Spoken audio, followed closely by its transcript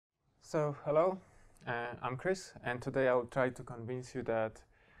So hello, I'm Kris, and today I will try to convince you that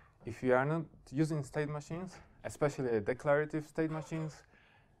if you are not using state machines, especially declarative state machines,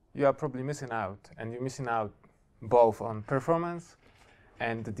 you are probably missing out, and you're missing out both on performance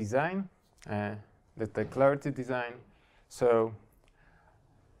and the design, the declarative design. So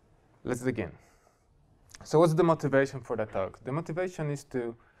let's begin. So what's the motivation for the talk? The motivation is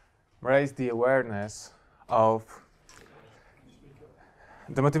to raise the awareness of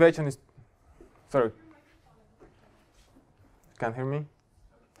the motivation is, sorry, can't hear me?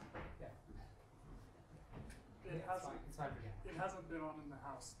 Yeah. It hasn't been on in the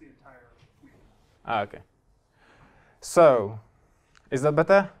house the entire week. Okay. So, is that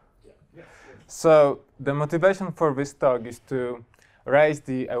better? Yeah. Yes. So, the motivation for this talk is to raise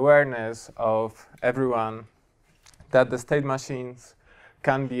the awareness of everyone that the state machines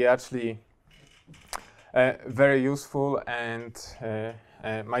can be actually very useful and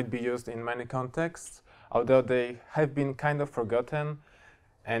might be used in many contexts, although they have been kind of forgotten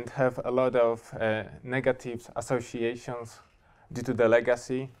and have a lot of negative associations due to the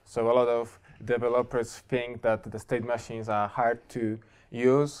legacy. So a lot of developers think that the state machines are hard to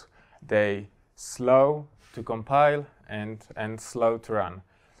use, they slow to compile and slow to run.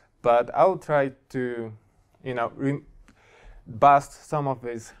 But I'll try to, bust some of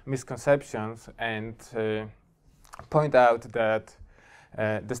these misconceptions and point out that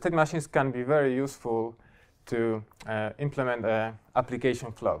the state machines can be very useful to implement an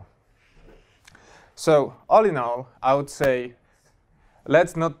application flow. So all in all, I would say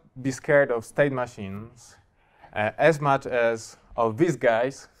let's not be scared of state machines as much as of these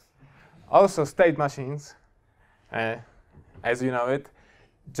guys. Also state machines, as you know it,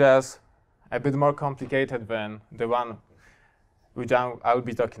 just a bit more complicated than the one which I'll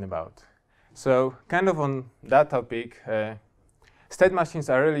be talking about. So kind of on that topic, state machines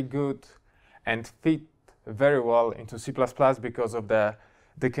are really good and fit very well into C++ because of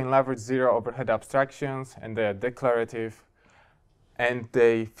they can leverage zero overhead abstractions and they're declarative, and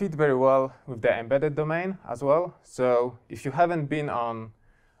they fit very well with the embedded domain as well. So if you haven't been on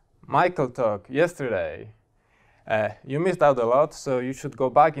Michael talk yesterday, you missed out a lot, so you should go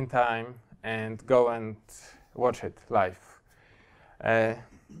back in time and go and watch it live.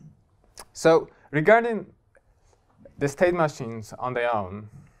 So regarding the state machines on their own,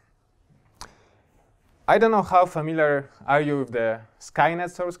 I don't know how familiar are you with the Skynet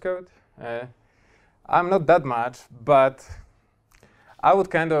source code. I'm not that much, but I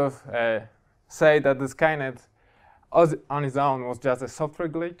would kind of say that the Skynet on its own was just a software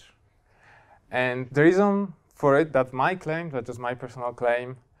glitch. And the reason for it, that's my claim, that is my personal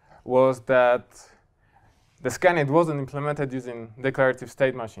claim, was that the Skynet wasn't implemented using declarative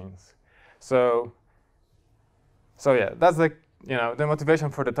state machines. So yeah, that's the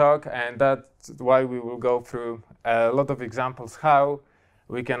motivation for the talk, and that's why we will go through a lot of examples how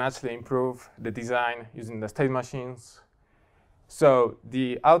we can actually improve the design using the state machines. So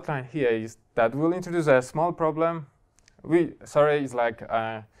the outline here is that we'll introduce a small problem. It's like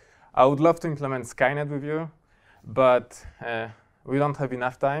I would love to implement Skynet with you, but we don't have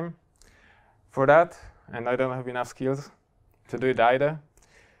enough time for that, and I don't have enough skills to do it either.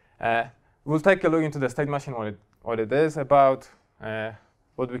 We'll take a look into the state machine, what it is about,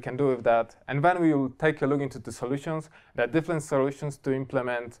 what we can do with that, and then we will take a look into the solutions. There are different solutions to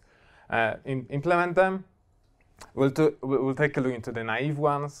implement them. We'll take a look into the naive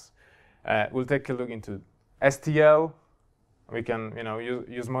ones. We'll take a look into STL. We can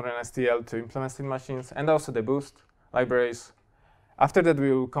use modern STL to implement state machines, and also the Boost libraries. After that,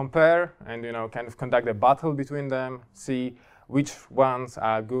 we will compare and kind of conduct a battle between them, see which ones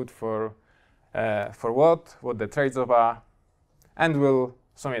are good for what the trades-off are, and we'll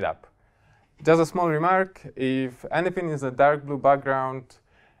sum it up. Just a small remark, if anything is a dark blue background,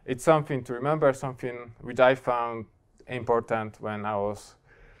 it's something to remember, something which I found important when I was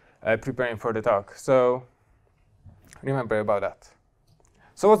preparing for the talk. So remember about that.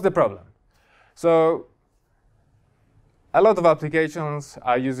 So what's the problem? So a lot of applications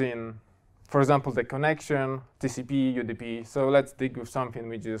are using, for example, the connection, TCP, UDP. So let's dig with something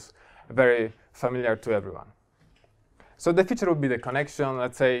which is very familiar to everyone. So the feature would be the connection.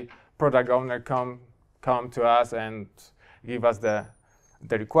 Let's say product owner come to us and give us the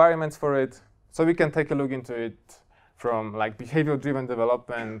requirements for it. So we can take a look into it from like behavior-driven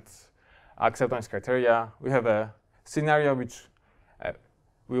development, acceptance criteria. We have a scenario which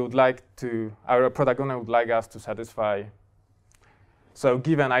our product owner would like us to satisfy. So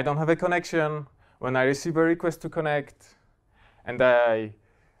given I don't have a connection, when I receive a request to connect, and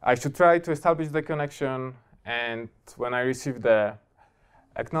I should try to establish the connection, and when I receive the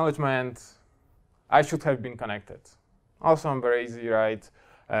acknowledgement, I should have been connected. Also very easy, right?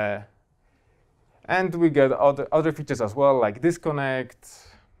 And we get other features as well, like disconnect,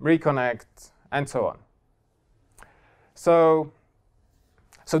 reconnect, and so on. So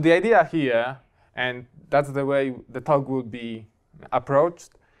the idea here, and that's the way the talk will be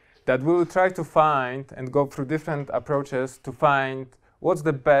approached, that we'll try to find and go through different approaches to find what's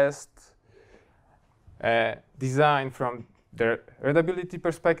the best design from the readability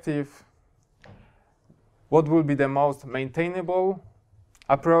perspective, what will be the most maintainable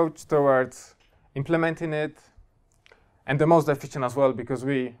approach towards implementing it, and the most efficient as well, because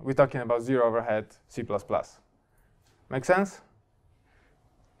we're talking about zero overhead C++. Make sense?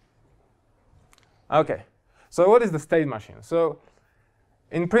 OK. So what is the state machine? So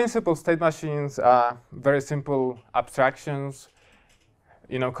in principle, state machines are very simple abstractions,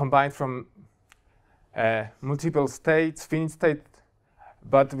 combined from multiple states, finite state,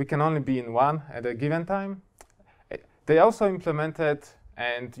 but we can only be in one at a given time. They also implemented,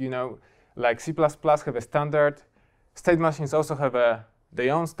 and like C++ have a standard, state machines also have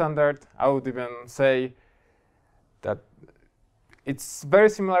their own standard. I would even say that it's very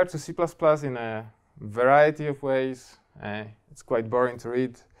similar to C++ in a variety of ways. It's quite boring to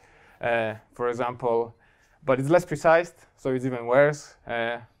read, for example, but it's less precise, so it's even worse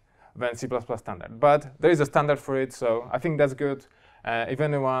than C++ standard. But there is a standard for it, so I think that's good. If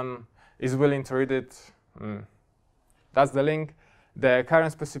anyone is willing to read it, that's the link. The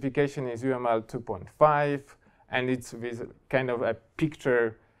current specification is UML 2.5, and it's with kind of a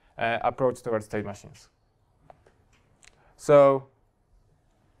picture approach towards state machines. So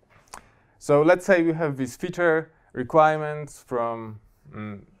let's say we have this feature requirements from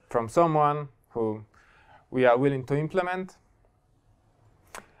someone who we are willing to implement.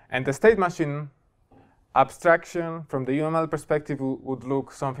 And the state machine abstraction from the UML perspective would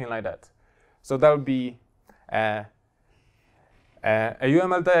look something like that. So that would be a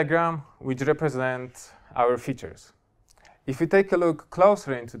UML diagram which represents our features. If we take a look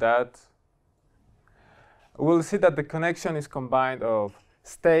closer into that, we'll see that the connection is combined of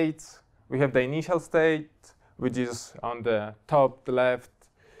states. We have the initial state, which is on the top left.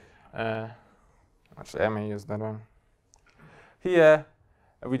 Actually, I may use that one. Here,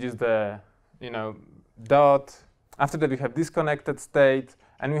 which is the dot. After that, we have disconnected state,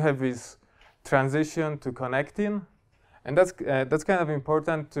 and we have this transition to connecting. And that's kind of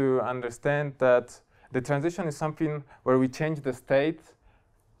important to understand that the transition is something where we change the state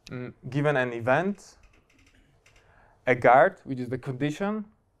given an event, a guard, which is the condition,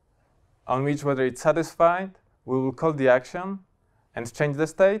 on which whether it's satisfied, we will call the action and change the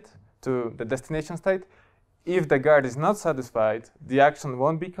state to the destination state. If the guard is not satisfied, the action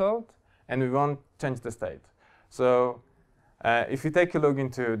won't be called, and we won't change the state. So if you take a look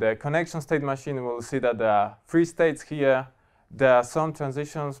into the connection state machine, we'll see that there are 3 states here. There are some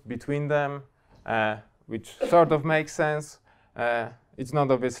transitions between them, which sort of makes sense. It's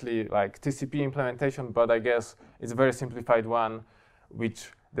not obviously like TCP implementation, but I guess it's a very simplified one,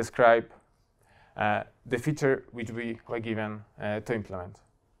 which describe the feature which we were given to implement.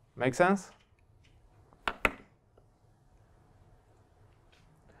 Make sense?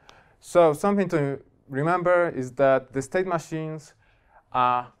 So something to remember is that the state machines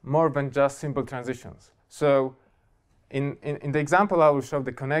are more than just simple transitions. So in the example I will show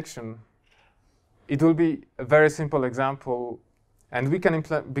the connection, it will be a very simple example, and we can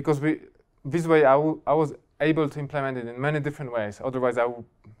implement, because this way I was able to implement it in many different ways. Otherwise,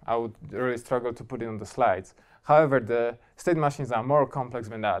 I would really struggle to put it on the slides. However, the state machines are more complex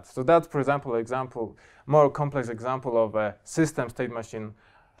than that. So that's, for example, more complex example of a system state machine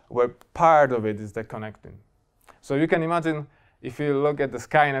where part of it is the connecting. So you can imagine if you look at the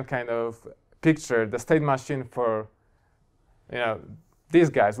Skynet kind of picture, the state machine for these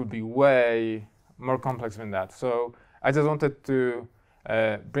guys would be way more complex than that. So I just wanted to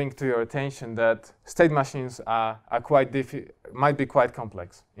bring to your attention that state machines are might be quite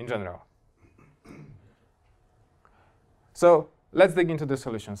complex in general. So let's dig into the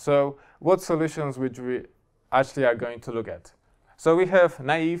solutions. So what solutions which we actually are going to look at? So we have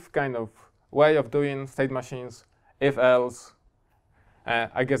naive kind of way of doing state machines, if else.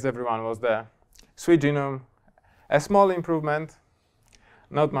 I guess everyone was there. Switch enum, a small improvement,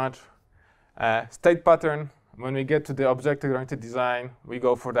 not much. State pattern, when we get to the object-oriented design, we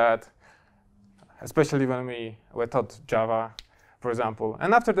go for that, especially when we were taught Java, for example.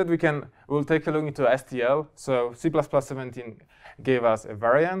 And after that, we'll take a look into STL. So C++17 gave us a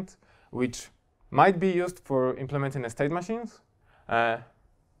variant, which might be used for implementing state machines.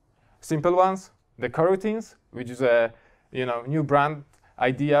 Simple ones, the coroutines, which is a new brand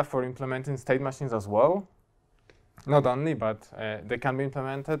idea for implementing state machines as well. Not only, but they can be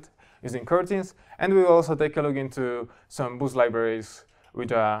implemented using coroutines. And we will also take a look into some boost libraries,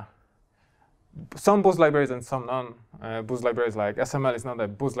 which are some boost libraries and some non-boost libraries, like SML is not a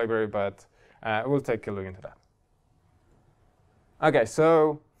boost library, but we'll take a look into that. OK,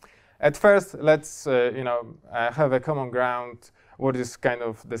 so at first, let's have a common ground. What is kind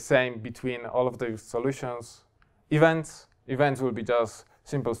of the same between all of these solutions? Events. Events will be just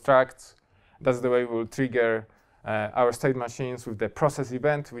simple structs. That's the way we'll trigger our state machines with the process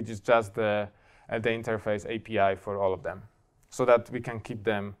event, which is just the interface API for all of them, so that we can keep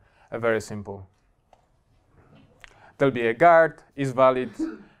them very simple. There'll be a guard, is valid,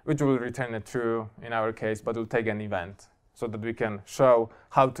 which will return a true in our case, but will take an event, so that we can show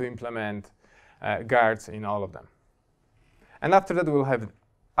how to implement guards in all of them. And after that, we'll have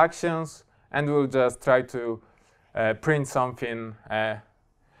actions, and we'll just try to print something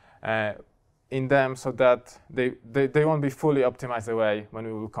in them so that they won't be fully optimized away when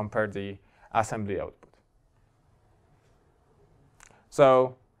we will compare the assembly output.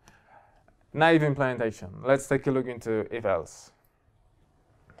 So naive implementation. Let's take a look into if-else.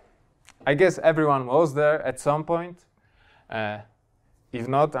 I guess everyone was there at some point. If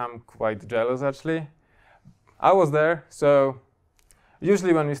not, I'm quite jealous, actually. I was there. So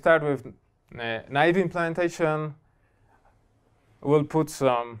usually when we start with naive implementation, we'll put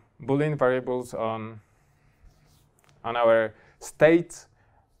some Boolean variables on our states,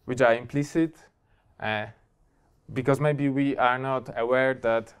 which are implicit, because maybe we are not aware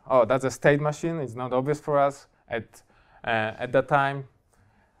that, oh, that's a state machine. It's not obvious for us at that time,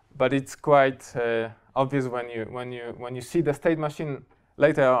 but it's quite obvious when you see the state machine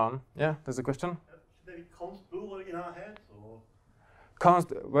later on. Yeah, there's a question. Should there be const bool in our heads, or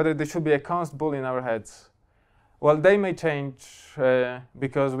whether there should be a const bool in our heads? Well, they may change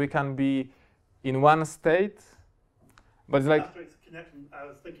because we can be in one state, but it's like after its connection. I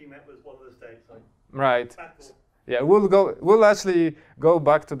was thinking that was one of the states. Like right. Yeah, we'll actually go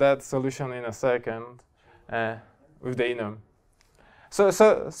back to that solution in a second with the enum. So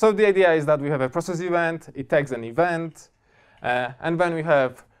the idea is that we have a process event. It takes an event, and then we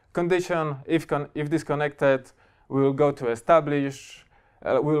have condition. If disconnected, we will go to establish.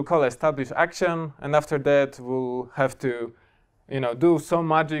 We will call establish action, and after that, we'll have to, do some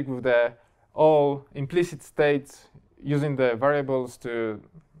magic with the all implicit states using the variables to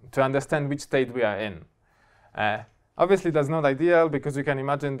understand which state we are in. Obviously, that's not ideal because you can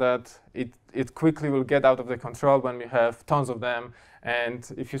imagine that it quickly will get out of the control when we have tons of them.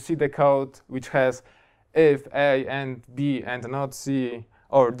 And if you see the code which has if A and B and not C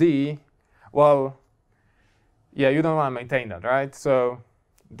or D, well, yeah, you don't want to maintain that, right? So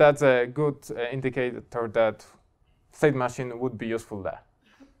that's a good indicator that state machine would be useful there.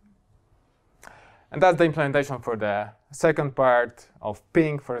 And that's the implementation for the second part of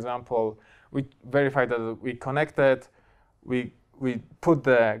ping, for example. We verify that we connected, we put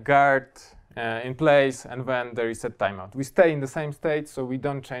the guard in place, and then there is a timeout. We stay in the same state, so we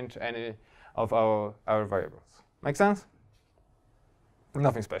don't change any of our variables. Make sense?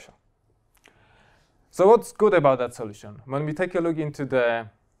 Nothing special. So what's good about that solution? When we take a look into the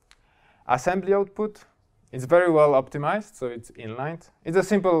assembly output, it's very well optimized, so it's inline. It's a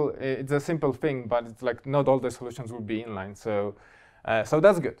simple thing, but it's like not all the solutions will be inline. So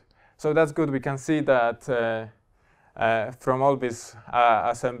that's good. So that's good. We can see that from all this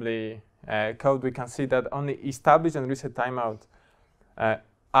assembly code, we can see that only establish and reset timeout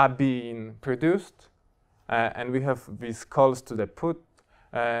are being produced, and we have these calls to the put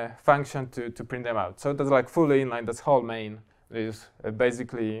function to print them out. So that's like fully inline. That's whole main. There's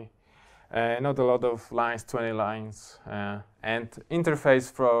basically not a lot of lines, 20 lines, and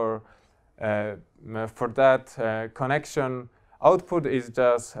interface for that connection. Output is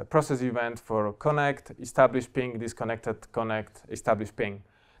just a process event for connect, establish ping, disconnected, connect, establish ping.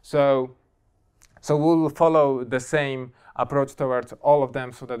 So we'll follow the same approach towards all of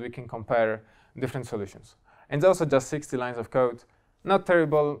them so that we can compare different solutions. And it's also just 60 lines of code. Not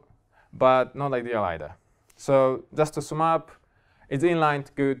terrible, but not ideal either. So just to sum up, it's inline,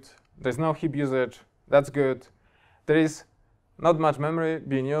 good. There's no heap usage, that's good. There is not much memory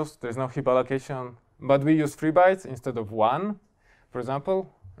being used. There's no heap allocation, but we use 3 bytes instead of 1, for example,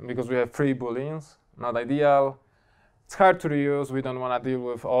 because we have 3 booleans. Not ideal. It's hard to reuse. We don't want to deal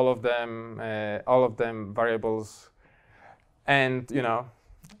with all of them variables. And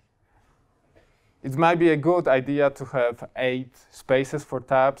it might be a good idea to have 8 spaces for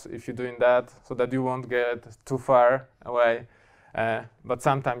tabs if you're doing that, so that you won't get too far away. But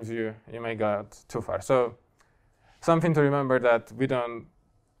sometimes you may go too far. So something to remember that we don't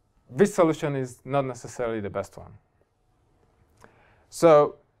this solution is not necessarily the best one.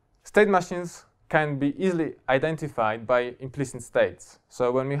 So state machines can be easily identified by implicit states.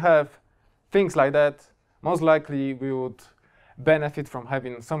 So when we have things like that, most likely we would benefit from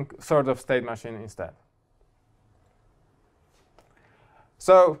having some sort of state machine instead.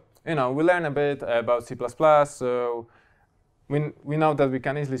 So, we learn a bit about C++. So we know that we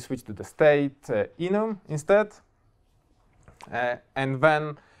can easily switch to the state enum instead. And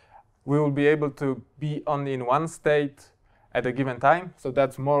then we will be able to be only in one state at a given time. So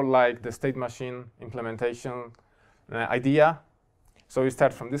that's more like the state machine implementation idea. So we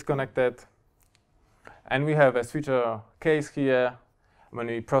start from disconnected. And we have a switcher case here. When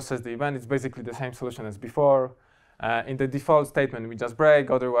we process the event, it's basically the same solution as before. In the default statement, we just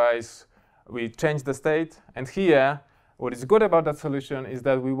break. Otherwise, we change the state. And here, what is good about that solution is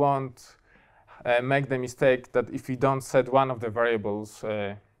that we won't make the mistake that if we don't set one of the variables,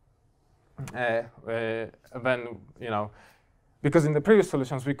 then, because in the previous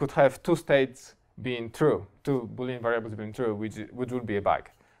solutions, we could have two states being true, two Boolean variables being true, which would be a bug.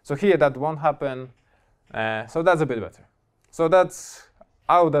 So here, that won't happen. So that's a bit better. So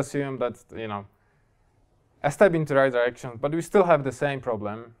I would assume that's, a step in the right direction, but we still have the same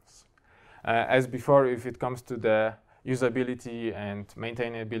problems as before if it comes to the usability and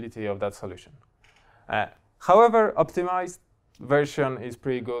maintainability of that solution. However, optimized version is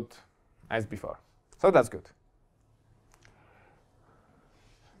pretty good as before. So that's good.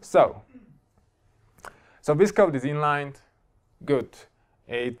 So this code is inlined, good.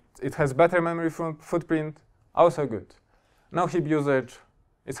 It has better memory footprint, also good. No heap usage.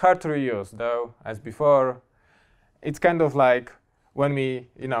 It's hard to reuse, though, as before. It's kind of like when we,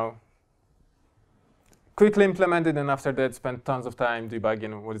 quickly implement it and after that spend tons of time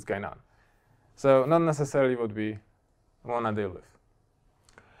debugging what is going on. So not necessarily what we want to deal with.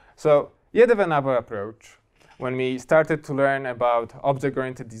 So yet another approach. When we started to learn about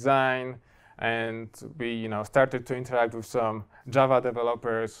object-oriented design and we started to interact with some Java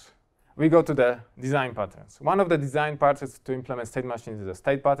developers, we go to the design patterns. One of the design patterns to implement state machines is a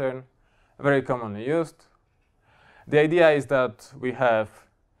state pattern, very commonly used. The idea is that we have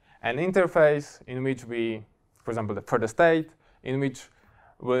an interface in which we, for example, for the state, in which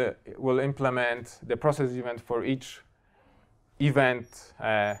we'll implement the process event for each event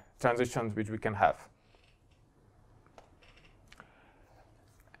transitions which we can have.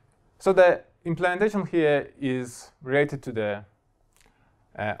 So the implementation here is related to the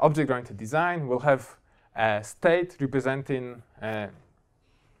object-oriented design. We'll have a state representing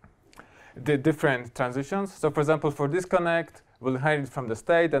the different transitions. So for example, for disconnect, we'll inherit from the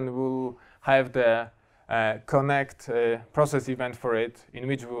state and we'll have the connect process event for it, in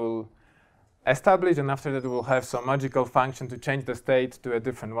which we'll establish, and after that we'll have some magical function to change the state to a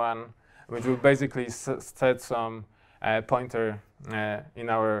different one, which will basically set some pointer in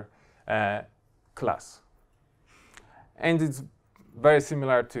our class. And it's very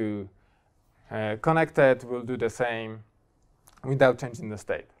similar to connected. We'll do the same without changing the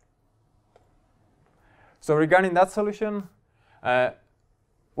state. So regarding that solution,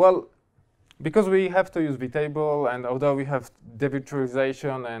 well, because we have to use vtable, and although we have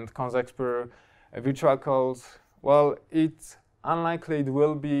devirtualization and consexpr virtual calls, well, it's unlikely it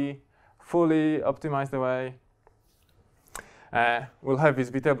will be fully optimized away. We'll have these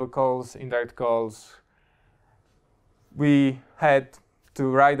vtable calls, indirect calls. We had to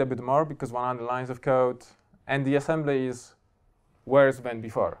write a bit more because 100 lines of code, and the assembly is worse than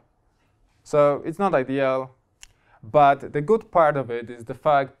before. So it's not ideal, but the good part of it is the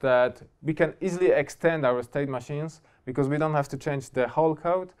fact that we can easily extend our state machines because we don't have to change the whole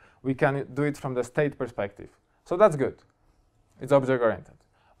code. We can do it from the state perspective. So that's good. It's object-oriented.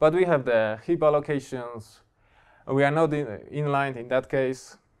 But we have the heap allocations. We are not inlined in that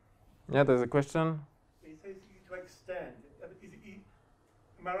case. Yeah, there's a question? It says easy to extend.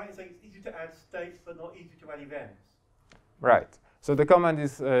 Am I right in saying it's easy to add states but not easy to add events? Right. So the comment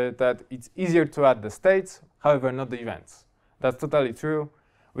is that it's easier to add the states, however, not the events. That's totally true.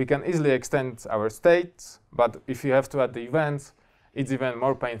 We can easily extend our states, but if you have to add the events, it's even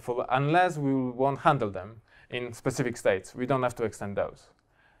more painful unless we won't handle them in specific states. We don't have to extend those.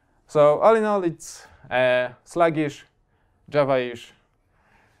 So all in all, it's sluggish, Java-ish,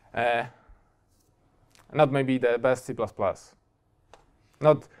 not maybe the best C++.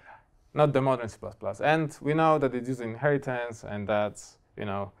 Not the modern C++. And we know that it's using inheritance, and that's,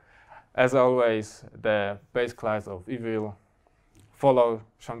 as always, the base class of evil. Follow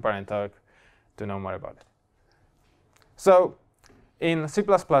Sean Parent talk to know more about it. So in C++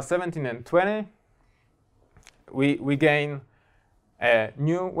 17 and 20, we gain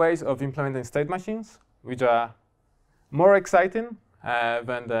new ways of implementing state machines, which are more exciting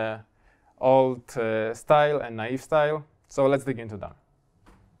than the old style and naive style. So let's dig into them.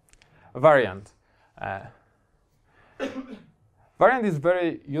 Variant. Variant is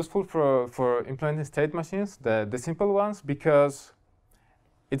very useful for implementing state machines, the simple ones, because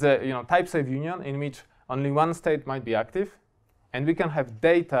it's a type-safe union in which only one state might be active, and we can have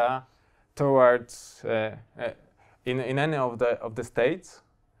data towards in any of the states.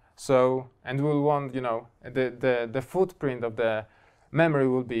 So, and we'll want the footprint of the memory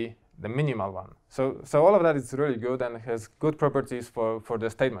will be the minimal one. So all of that is really good and has good properties for the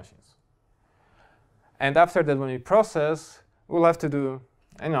state machines. And after that, when we process, we'll have to do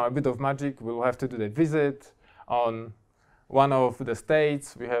a bit of magic. We'll have to do the visit on one of the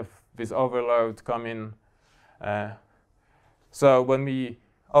states. We have this overload coming. So when we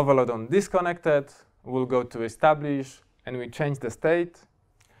overload on disconnected, we'll go to establish, and we change the state.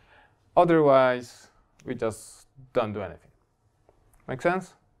 Otherwise, we just don't do anything. Make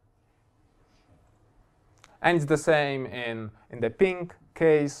sense? And it's the same in the ping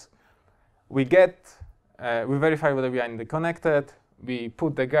case. We verify whether we are in the connected. We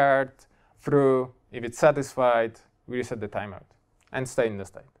put the guard through. If it's satisfied, we reset the timeout and stay in the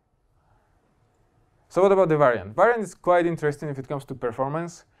state. So what about the variant? Variant is quite interesting if it comes to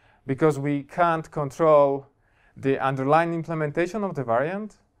performance, because we can't control the underlying implementation of the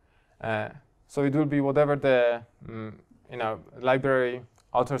variant. So it will be whatever the library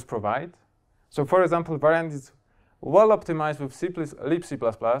authors provide. So for example, variant is well optimized with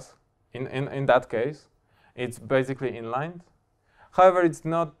libc++. In that case, it's basically inlined. However, it's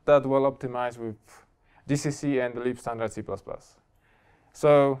not that well optimized with GCC and lib standard C++.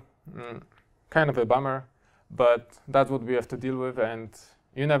 So kind of a bummer, but that's what we have to deal with, and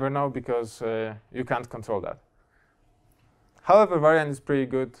you never know because you can't control that. However, variant is pretty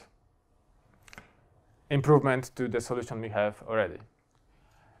good improvement to the solution we have already.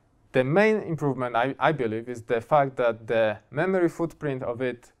 The main improvement, I believe, is the fact that the memory footprint of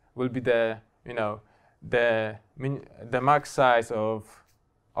it will be the max size of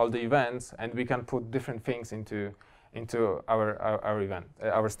all the events, and we can put different things into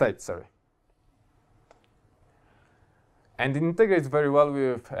our state. Sorry. And it integrates very well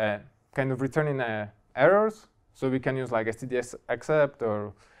with kind of returning errors. So we can use like std accept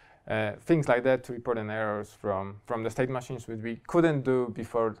or things like that to report errors from the state machines, which we couldn't do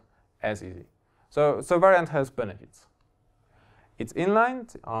before as easy. So variant has benefits. It's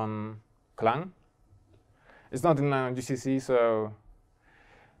inlined on Clang. It's not inlined on GCC, so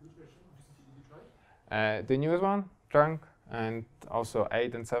Which version of GCC did you try? the newest one, Trunk, and also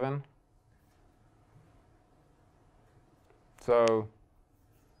 8 and 7. So,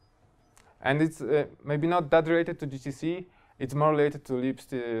 and it's maybe not that related to GCC. It's more related to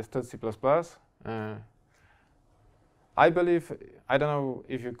libc++. I believe, I don't know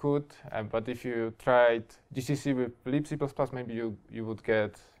if you could, but if you tried GCC with libc++, maybe you would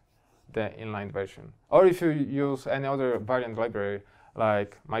get the inline version. Or if you use any other variant library,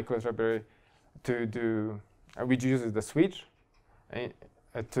 like micros library, to do, which uses the switch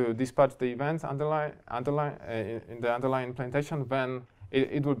to dispatch the events in the underlying implementation, then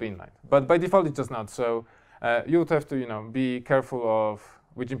it will be inline. But by default, it does not. So you would have to, be careful of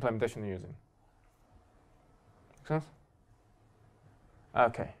which implementation you're using. Make sense?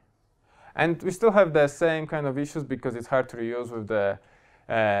 Okay. And we still have the same kind of issues because it's hard to reuse with the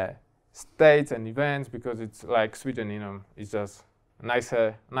states and events, because it's like switch and enum. It's just a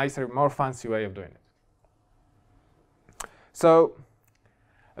nicer, more fancy way of doing it. So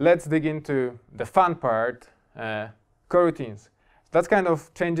let's dig into the fun part, coroutines. That's kind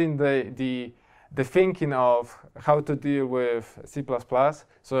of changing the thinking of how to deal with C++.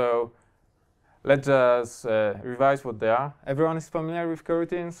 So let's just revise what they are. Everyone is familiar with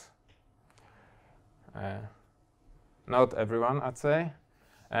coroutines? Not everyone, I'd say.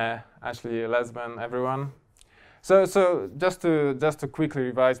 Actually, less than everyone. So just to quickly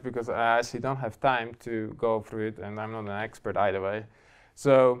revise, because I actually don't have time to go through it, and I'm not an expert either way.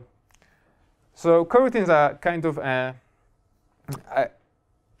 So coroutines are kind of an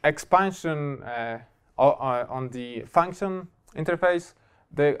expansion on the function interface.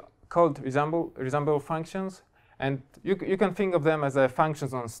 They're called resemble functions, and you can think of them as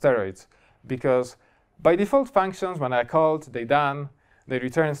functions on steroids, because by default functions, when I called, they done, they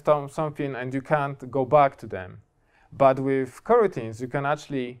return something, and you can't go back to them. But with coroutines, you can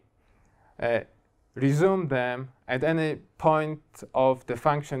actually resume them at any point of the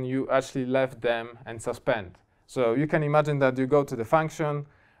function you actually left them and suspend. So you can imagine that you go to the function,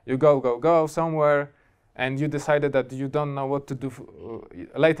 you go somewhere, and you decided that you don't know what to do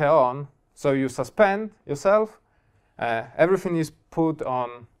later on, so you suspend yourself. Everything is put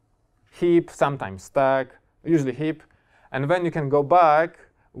on heap, sometimes stack, usually heap, and then you can go back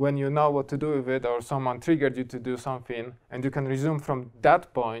when you know what to do with it, or someone triggered you to do something, and you can resume from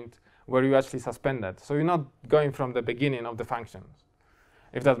that point where you actually suspended. So you're not going from the beginning of the functions,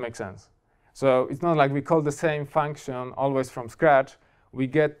 if that makes sense. So it's not like we call the same function always from scratch. We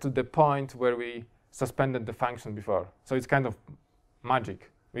get to the point where we suspended the function before. So it's kind of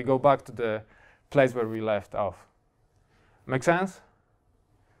magic. We go back to the place where we left off. Make sense?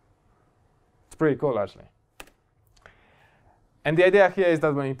 It's pretty cool, actually. And the idea here is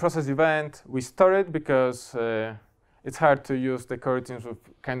that when we process event, we store it because it's hard to use the coroutines with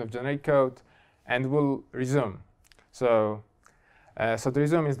kind of generic code, and we'll resume. So the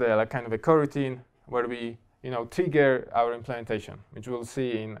resume is the kind of a coroutine where we trigger our implementation, which we'll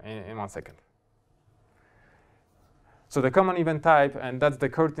see in 1 second. So the common event type, and that's the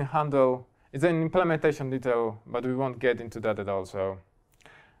coroutine handle, is an implementation detail, but we won't get into that at all. So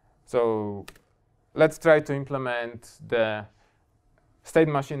let's try to implement the state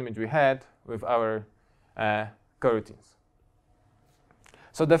machine which we had with our coroutines.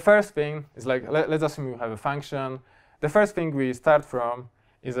 So the first thing is let's assume we have a function. The first thing we start from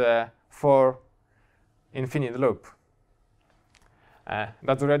is a for infinite loop.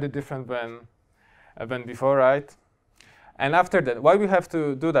 That's already different than before, right? And after that, why we have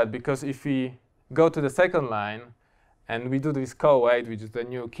to do that? Because if we go to the second line and we do this co-await, which is the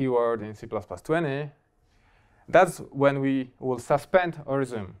new keyword in C++20, that's when we will suspend or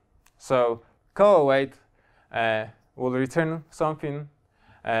resume. So co-await will return something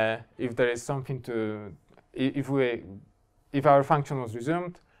if there is something to, if our function was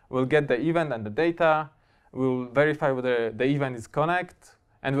resumed, we'll get the event and the data, we'll verify whether the event is connect,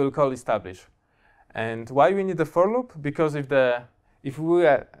 and we'll call establish. And why we need the for loop? Because if we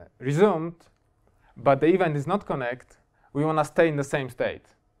are resumed, but the event is not connect, we want to stay in the same state.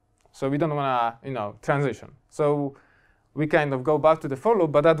 So we don't want to transition. So we kind of go back to the for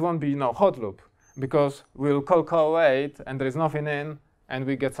loop, but that won't be hot loop, because we'll call co-await and there is nothing in, and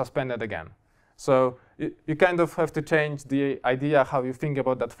we get suspended again. So you kind of have to change the idea how you think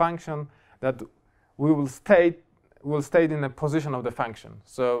about that function, that we will stay in the position of the function.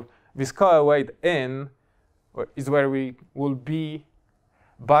 So this co-await in is where we will be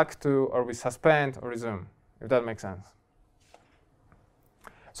back to, or we suspend or resume, if that makes sense.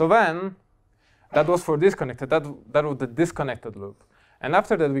 So then, that was for disconnected. That was the disconnected loop. And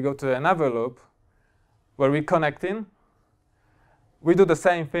after that, we go to another loop where we connect in. We do the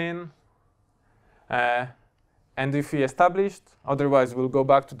same thing. And if we established, otherwise we'll go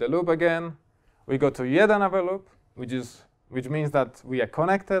back to the loop again. We go to yet another loop, which means that we are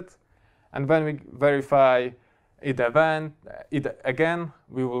connected. And when we verify it again,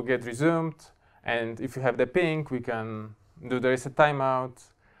 we will get resumed. And if you have the ping, we can do the reset timeout.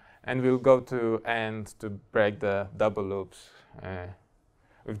 And we'll go to end to break the double loops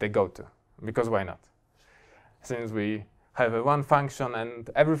with the goto, because why not? Since we have one function and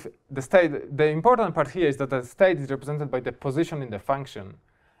the important part here is that the state is represented by the position in the function,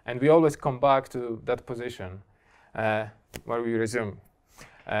 and we always come back to that position where we resume,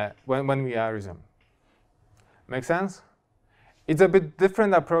 when we are resumed. Make sense? It's a bit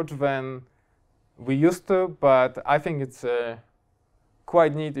different approach than we used to, but I think it's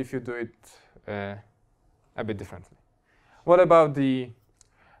quite neat if you do it a bit differently. What about the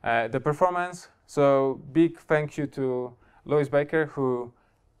performance? So big thank you to Louis Baker, who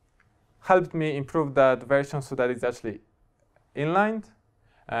helped me improve that version so that it's actually inlined.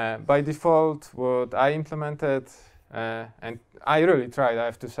 By default, what I implemented, and I really tried, I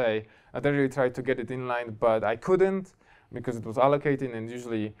have to say, I really tried to get it inlined, but I couldn't because it was allocating, and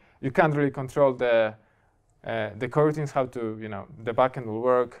usually you can't really control the coroutines, how to, the backend will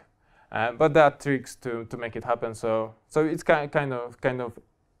work. But there are tricks to make it happen. So it's kind of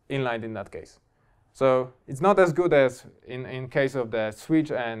inlined in that case. So it's not as good as in case of the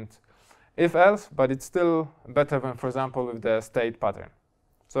switch and if else, but it's still better than, for example, with the state pattern.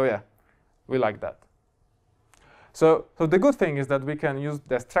 So yeah, we like that. So the good thing is that we can use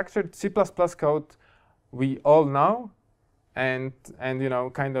the structured C++ code we all know, and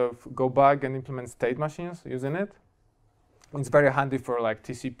kind of go back and implement state machines using it. It's very handy for like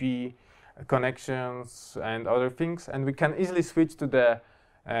TCP connections and other things, and we can easily switch to the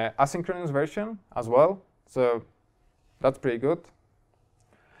asynchronous version as well. So that's pretty good.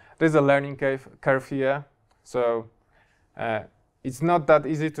 There's a learning curve here, so it's not that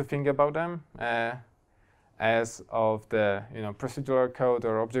easy to think about them. as of the procedural code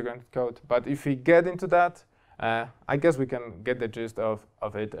or object-oriented code. But if we get into that, I guess we can get the gist of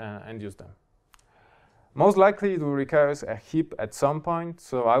it and use them. Most likely, it will require a heap at some point,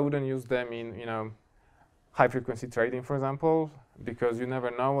 so I wouldn't use them in high-frequency trading, for example, because you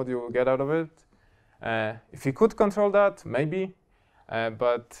never know what you will get out of it. If you could control that, maybe,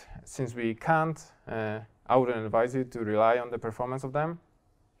 but since we can't, I wouldn't advise you to rely on the performance of them.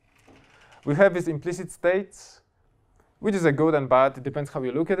 We have these implicit states, which is a good and bad. It depends how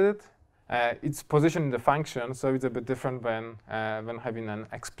you look at it. It's positioned in the function, so it's a bit different than having an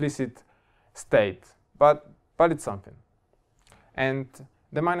explicit state, but it's something. And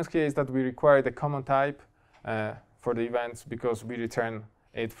the minus here is that we require the common type for the events because we return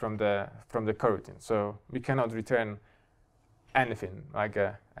it from the coroutine. So we cannot return anything like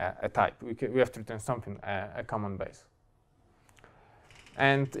a type. We have to return something, a common base.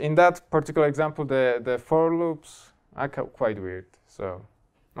 And in that particular example, the for loops are quite weird, so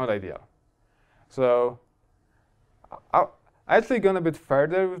not ideal. So I'm actually going a bit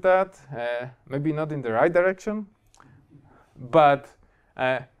further with that, maybe not in the right direction, but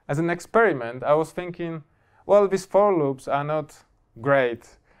as an experiment, I was thinking, well, these for loops are not great.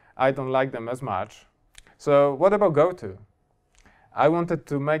 I don't like them as much. So what about goto? I wanted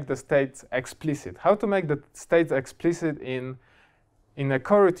to make the states explicit. How to make the states explicit in a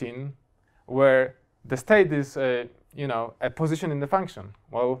coroutine where the state is a position in the function?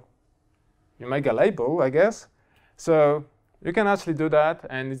 Well, you make a label, I guess. So you can actually do that,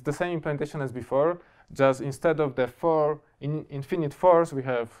 and it's the same implementation as before. Just instead of the for infinite fors, we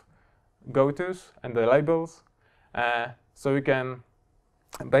have gotos and the labels. So we can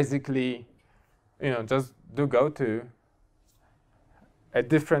basically, just do goto a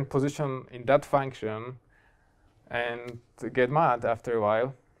different position in that function and get mad after a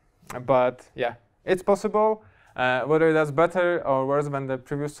while. But yeah, it's possible. Whether that's better or worse than the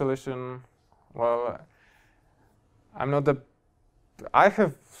previous solution, well, I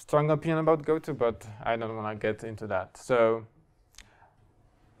have strong opinion about goto, but I don't want to get into that. So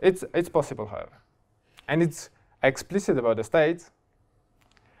it's possible, however. And it's explicit about the state.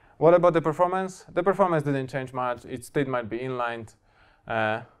 What about the performance? The performance didn't change much. Its state might be inlined.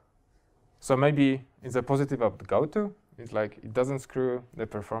 So maybe it's a positive of the goto. It's like it doesn't screw the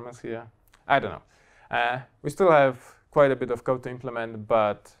performance here. I don't know. We still have quite a bit of code to implement,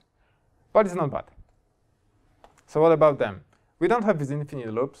 but it's not bad. So what about them? We don't have these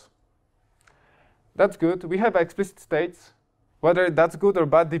infinite loops. That's good. We have explicit states. Whether that's good or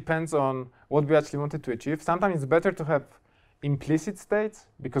bad depends on what we actually wanted to achieve. Sometimes it's better to have implicit states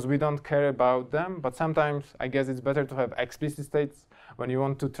because we don't care about them, but sometimes I guess it's better to have explicit states when you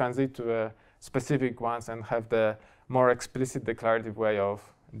want to transit to specific ones and have the more explicit declarative way of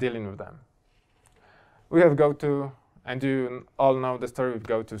dealing with them. We have goto, and you all know the story with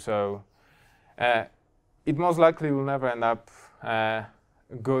goto, so it most likely will never end up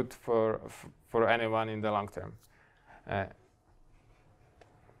good for anyone in the long term.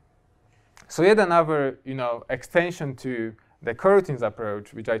 So yet another extension to the coroutines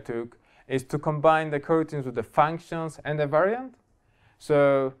approach, which I took, is to combine the coroutines with the functions and the variant.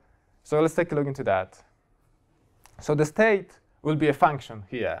 So let's take a look into that. So the state will be a function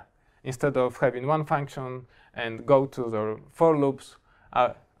here. Instead of having one function and gotos or for loops,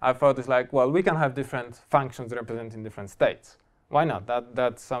 I thought it's like, well, we can have different functions representing different states. Why not?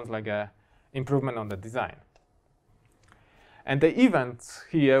 That sounds like an improvement on the design. And the events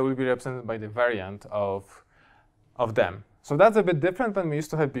here will be represented by the variant of them. So that's a bit different than we used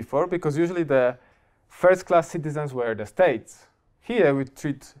to have before, because usually the first-class citizens were the states. Here we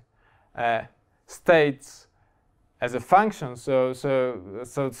treat states as a function, so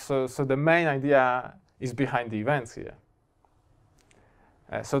the main idea is behind the events here.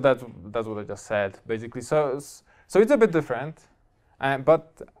 So that's what I just said, basically. So it's a bit different,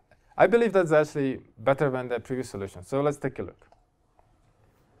 but I believe that's actually better than the previous solution. So let's take a look.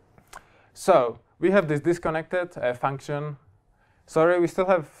 So we have this disconnected function. Sorry, we still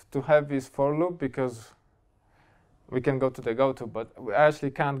have to have this for loop because we can go to the goto, but we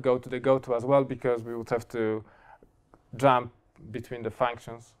actually can't go to the goto as well because we would have to jump between the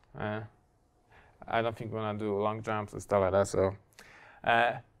functions. I don't think we want to do long jumps and stuff like that. So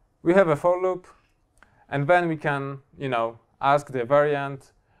we have a for loop, and then we can, ask the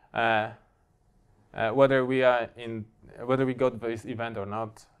variant whether we got this event or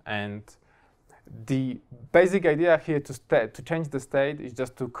not. And the basic idea here to change the state is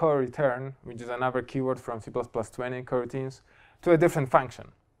just to co-return, which is another keyword from C++20 coroutines, to a different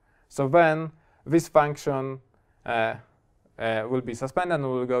function. So then this function will be suspended and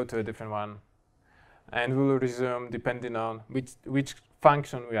we'll go to a different one. and we will resume depending on which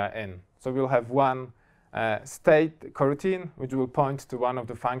function we are in. So we'll have one state coroutine, which will point to one of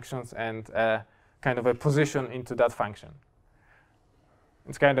the functions and kind of a position into that function.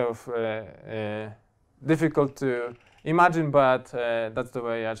 It's kind of difficult to imagine, but that's the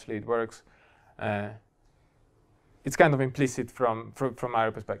way actually it works. It's kind of implicit from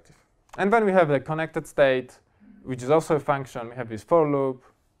our perspective. And then we have a connected state, which is also a function. We have this for loop.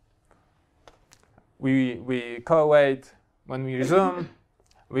 We co-await. When we resume,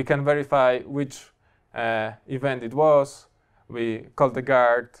 we can verify which event it was. We call the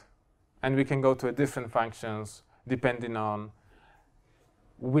guard, and we can go to a different functions depending on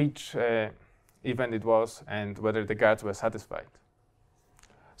which event it was and whether the guards were satisfied.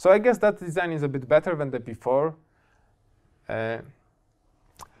 So I guess that design is a bit better than the before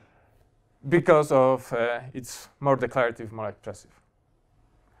because of it's more declarative, more expressive.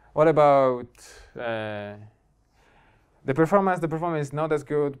 What about the performance? The performance is not as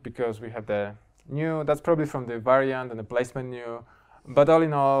good because we have the new. That's probably from the variant and the placement new. But all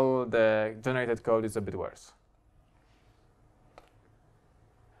in all, the generated code is a bit worse.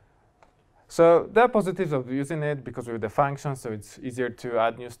 So there are positives of using it because we have the function, so it's easier to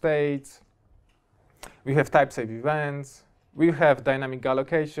add new states. We have type-safe events. We have dynamic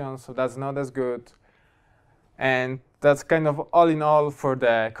allocation, so that's not as good. And that's kind of all in all for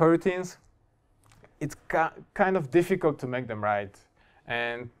the coroutines. It's kind of difficult to make them right,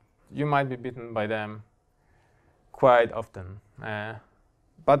 and you might be beaten by them quite often.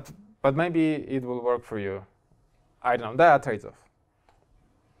 But maybe it will work for you. I don't know. There are trade-offs.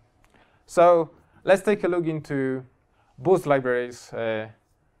 So let's take a look into Boost libraries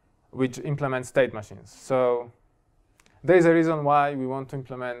which implement state machines. So there is a reason why we want to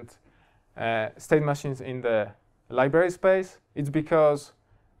implement state machines in the library space. It's because,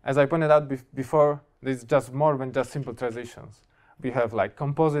 as I pointed out before, there's just more than just simple transitions. We have like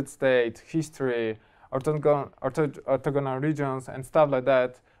composite state, history, orthogonal regions, and stuff like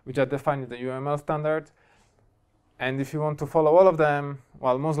that, which are defined in the UML standard. And if you want to follow all of them,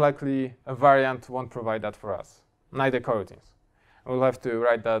 well, most likely a variant won't provide that for us, neither coroutines. We'll have to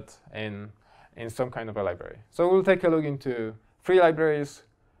write that in some kind of a library. So we'll take a look into 3 libraries.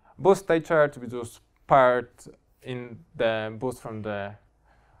 Boost state chart, which was part in the Boost from the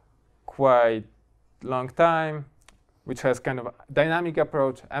quite long time, which has kind of a dynamic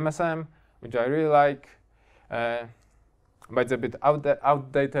approach, MSM, which I really like, but it's a bit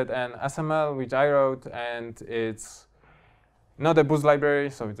outdated, and SML, which I wrote, and it's not a Boost library,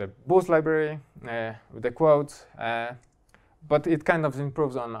 so it's a Boost library with the quotes, but it kind of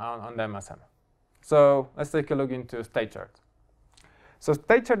improves on the MSM. So let's take a look into state chart. So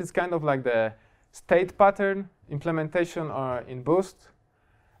state chart is kind of like the state pattern implementation in Boost.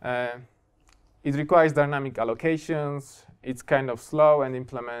 It requires dynamic allocations. It's kind of slow and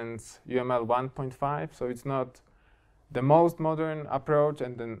implements UML 1.5, so it's not the most modern approach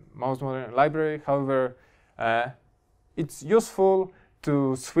and the most modern library. However, it's useful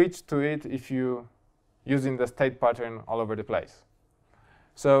to switch to it if you using the state pattern all over the place.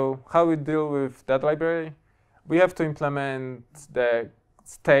 So how we deal with that library? We have to implement the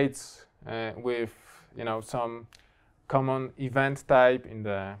states with some common event type in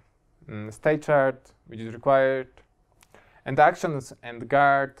the state chart, which is required. And the actions and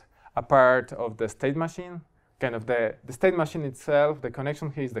guard are part of the state machine. Kind of the state machine itself, the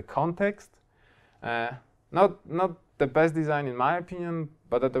connection here is the context. Not the best design in my opinion,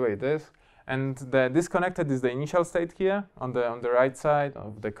 but that's the way it is. And the disconnected is the initial state here on the right side.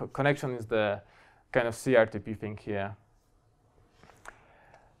 Of the connection is the kind of CRTP thing here.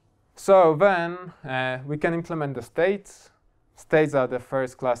 So then we can implement the states. States are the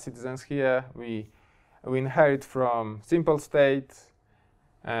first class citizens here. We inherit from simple state.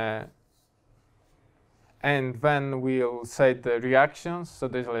 And then we'll set the reactions. So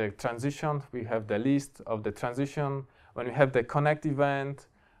there's like a transition. We have the list of the transition. When we have the connect event,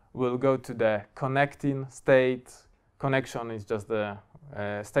 we'll go to the connecting state. Connection is just the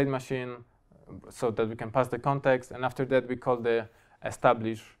state machine so that we can pass the context. And after that, we call the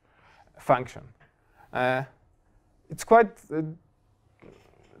establish function. It's quite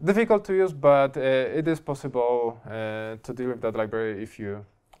difficult to use, but it is possible to deal with that library if you're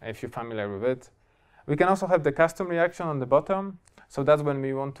familiar with it. We can also have the custom reaction on the bottom. So that's when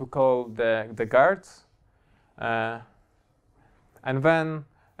we want to call the guards. And then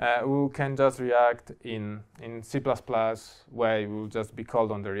we can just react in C++ where we will just be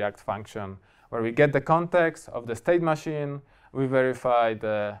called on the react function, where we get the context of the state machine, we verify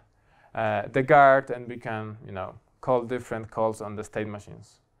the guard, and we can call different calls on the state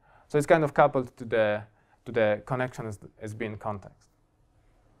machines. So it's kind of coupled to the connection as being context.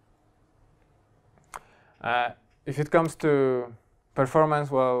 If it comes to performance,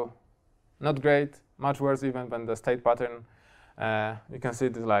 well, not great, much worse even than the state pattern. You can see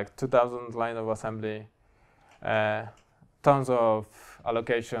there's like 2,000 lines of assembly, tons of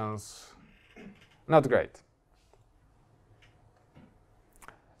allocations, not great.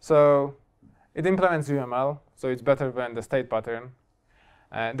 So it implements UML, so it's better than the state pattern.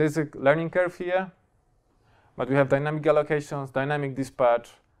 There's a learning curve here, but we have dynamic allocations, dynamic dispatch,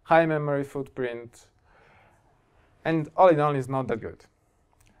 high memory footprint, and all in all, it's not that good.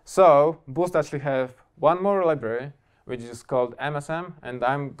 So Boost actually have one more library, which is called MSM, and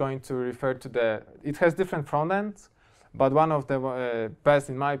I'm going to refer to it has different front ends, but one of the best,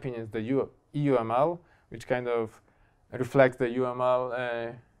 in my opinion, is the EUML, which kind of reflects the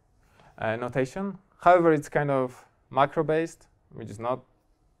UML notation. However, it's kind of macro-based, which is not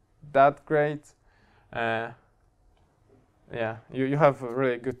that great. Yeah, you have a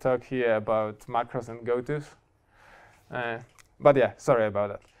really good talk here about macros and gotos. But yeah, sorry about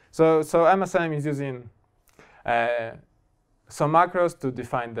that. So MSM is using some macros to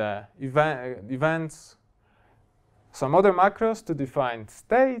define the events, some other macros to define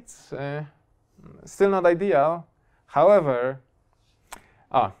states. Still not ideal. However,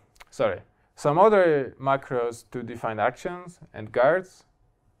 some other macros to define actions and guards.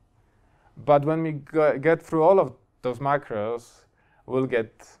 But when we get through all of those macros, we'll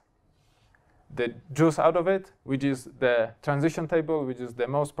get the juice out of it, which is the transition table, which is the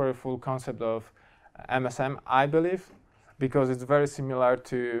most powerful concept of MSM, I believe, because it's very similar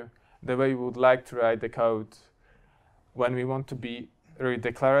to the way we would like to write the code when we want to be really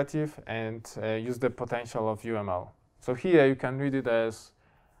declarative and use the potential of UML. So here you can read it as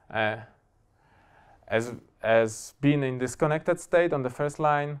being in this connected state on the first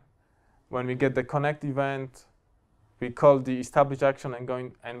line. When we get the connect event, we call the establish action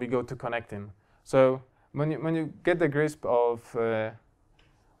and we go to connecting. So when you get the grasp of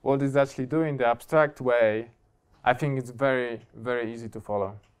what it's actually doing the abstract way, I think it's very, very easy to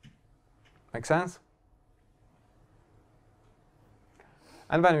follow. Make sense?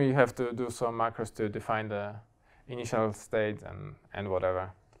 And then we have to do some macros to define the initial state and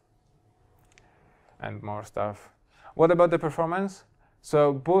whatever, and more stuff. What about the performance?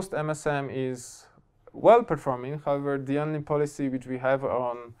 So Boost MSM is well performing. However, the only policy which we have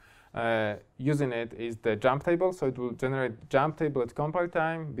on using it is the jump table. So it will generate jump table at compile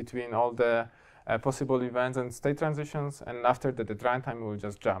time between all the possible events and state transitions, and after that, at runtime, will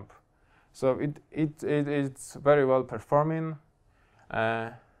just jump. So it's very well performing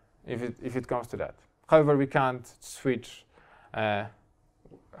if it comes to that. However, we can't switch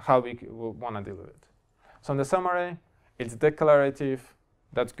how we want to deal with it. So in the summary, it's declarative.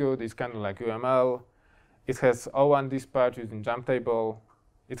 That's good. It's kind of like UML. It has O1 dispatch using jump table.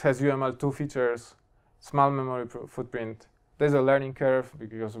 It has UML2 features, small memory footprint. There's a learning curve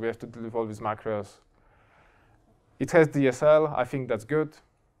because we have to deal with all these macros. It has DSL. I think that's good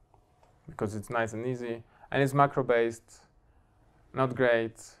because it's nice and easy. And it's macro-based, not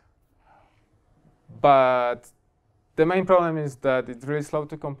great. But the main problem is that it's really slow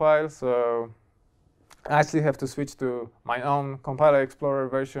to compile. So I actually have to switch to my own compiler explorer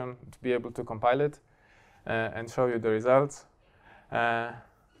version to be able to compile it and show you the results.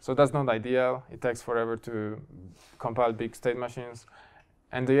 So that's not ideal. It takes forever to compile big state machines.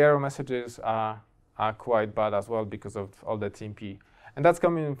 And the error messages are quite bad as well because of all the TMP. And that's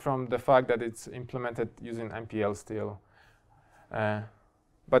coming from the fact that it's implemented using MPL still.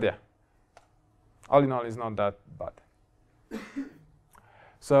 But yeah, all in all, it's not that bad.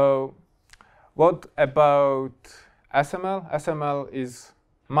 So what about SML? SML is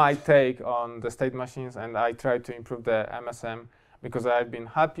my take on the state machines, and I try to improve the MSM because I've been a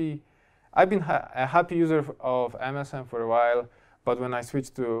happy user of MSM for a while, but when I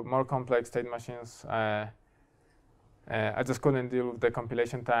switched to more complex state machines, I just couldn't deal with the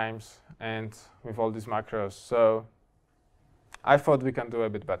compilation times and with all these macros. So I thought we can do a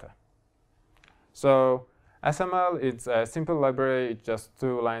bit better. So SML, it's a simple library. It's just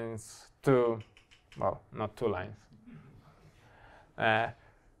 2 lines, well, not 2 lines.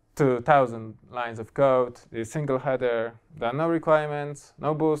 2,000 lines of code, the single header. There are no requirements,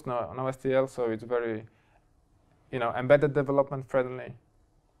 no boost, no STL, so it's very, embedded development friendly.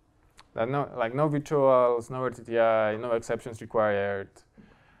 There are no virtuals, no RTTI, no exceptions required.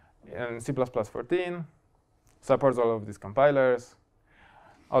 And C++ 14 supports all of these compilers,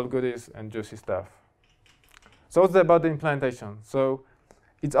 all goodies and juicy stuff. So what's about the implementation? So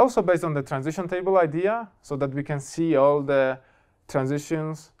it's also based on the transition table idea, so that we can see all the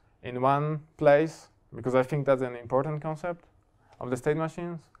transitions in one place, because I think that's an important concept of the state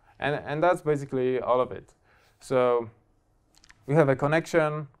machines. And that's basically all of it. So we have a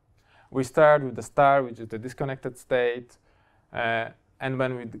connection. We start with the star, which is the disconnected state. And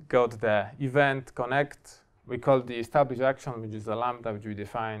when we go to the event connect, we call the established action, which is a lambda, which we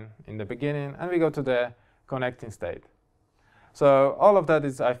define in the beginning. And we go to the connecting state. So all of that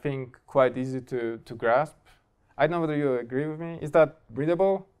is, I think, quite easy to grasp. I don't know whether you agree with me. Is that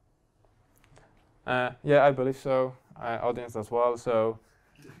readable? Yeah, I believe so. Audience as well. So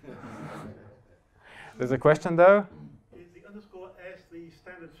there's a question though. Is the underscore s the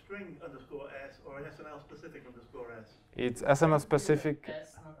standard string underscore s or an SML specific underscore s? It's SML specific.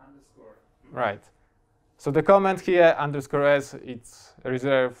 S, not underscore. Right. So the comment here, underscore s, it's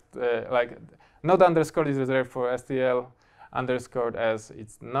reserved, like not underscore is reserved for STL, underscore s,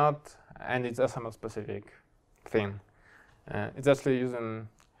 it's not, and it's SML specific thing. It's actually using,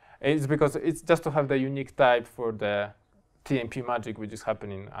 it's because it's just to have the unique type for the TMP magic which is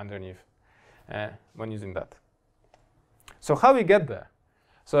happening underneath when using that. So how we get there?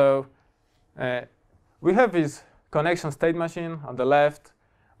 So we have this connection state machine on the left.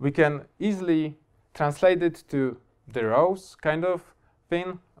 We can easily translate it to the rows kind of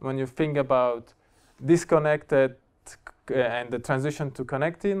thing. When you think about disconnected and the transition to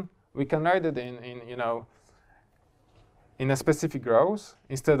connecting, we can write it in a specific rows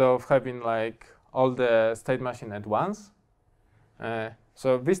instead of having like all the state machine at once.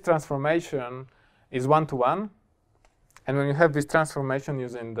 So this transformation is one-to-one. And when you have this transformation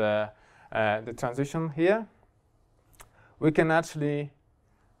using the transition here, we can actually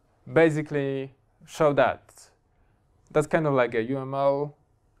basically show that. That's kind of like a UML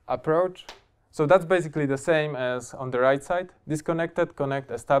approach. So that's basically the same as on the right side. Disconnected,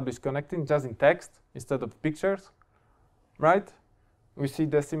 connect, established, connecting, just in text instead of pictures, right? We see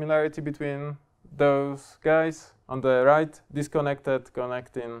the similarity between those guys. On the right, disconnected,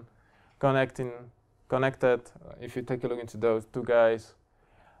 connecting, connecting, connected. If you take a look into those two guys,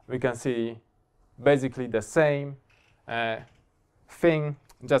 we can see basically the same thing,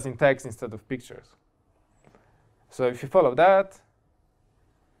 just in text instead of pictures. So if you follow that,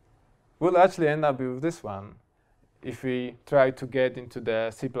 we'll actually end up with this one if we try to get into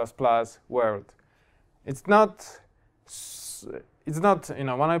the C++ world. It's not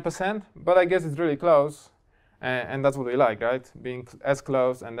 100%, but I guess it's really close, and that's what we like, right? Being as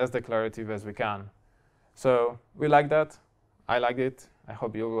close and as declarative as we can. So we like that. I like it. I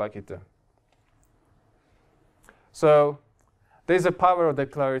hope you will like it too. So there's a power of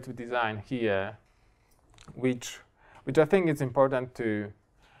declarative design here, which I think is important to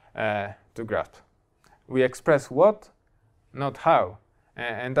grasp. We express what, not how,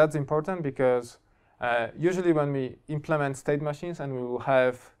 and that's important because usually when we implement state machines and we will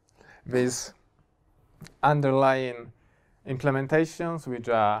have these underlying implementations which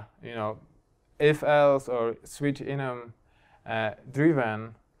are if else or switch enum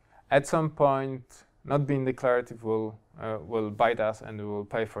driven, at some point not being declarative will bite us, and we will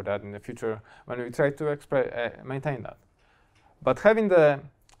pay for that in the future when we try to maintain that. But having the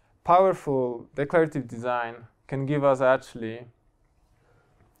powerful declarative design can give us actually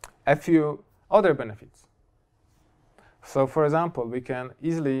a few other benefits. So for example, we can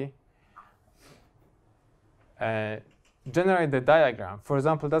easily generate the diagram. For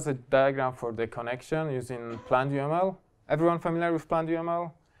example, that's a diagram for the connection using planned UML. Everyone familiar with planned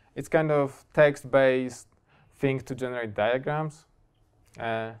UML? It's kind of text-based thing to generate diagrams.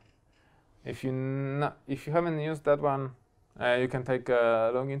 If you haven't used that one, you can take a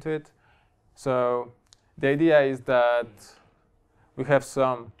look into it. So the idea is that we have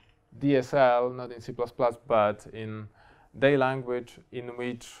some DSL, not in C++, but in their language, in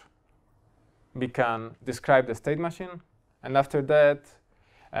which we can describe the state machine. And after that,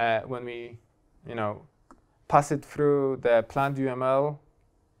 when we pass it through the planned UML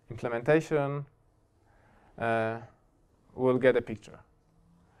implementation, we'll get a picture.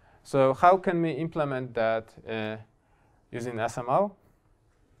 So how can we implement that using SML?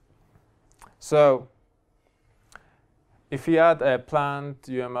 So if we add a planned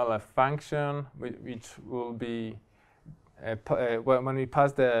UML function, which will be when we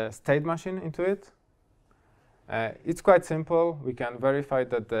pass the state machine into it, it's quite simple. We can verify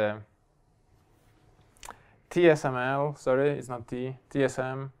that the TSML, sorry, it's not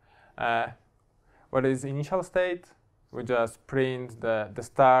TSM, what is initial state, we just print the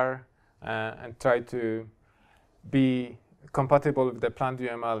star and try to be compatible with the planned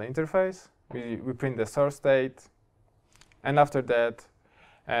UML interface. We print the source state, and after that,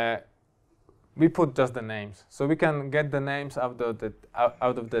 we put just the names. So we can get the names out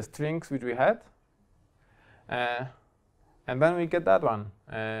of the strings which we had. And then we get that one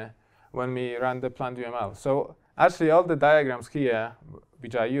when we run the plant UML. So actually all the diagrams here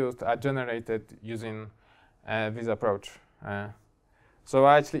which I used are generated using this approach. So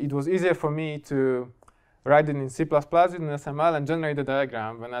actually it was easier for me to write it in C++ using SML and generate the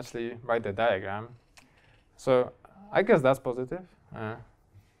diagram than actually write the diagram. So I guess that's positive.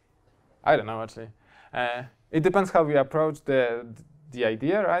 I don't know actually. It depends how we approach the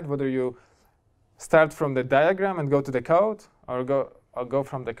idea, right? Whether you start from the diagram and go to the code, or go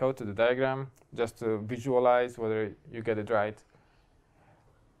from the code to the diagram just to visualize whether you get it right.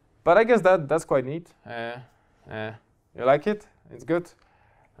 But I guess that's quite neat. You like it? It's good.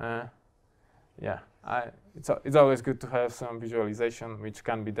 Yeah, it's always good to have some visualization which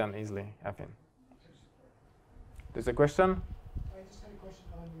can be done easily, I think. There's a question? I just had a question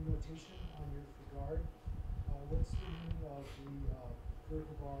on your notation on your regard. What's the meaning of the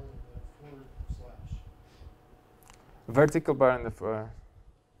vertical bar and the forward slash? Vertical bar and the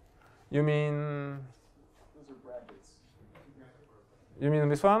you mean? Those are brackets. You mean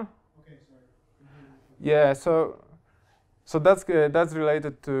this one? Okay, sorry. Yeah. So that's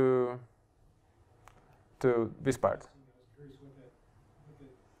related to this part. I was curious what the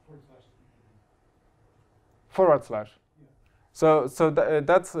forward slash is. Forward slash. Yeah. So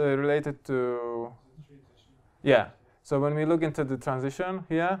that's related to. Yeah. So when we look into the transition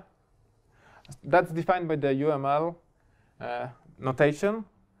here, that's defined by the UML notation.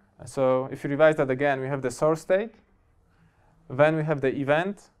 So if you revise that again, we have the source state. Then we have the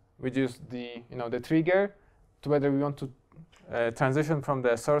event, which is the the trigger to whether we want to transition from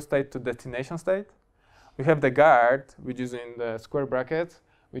the source state to destination state. We have the guard, which is in the square brackets,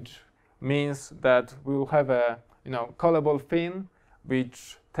 which means that we will have a callable thing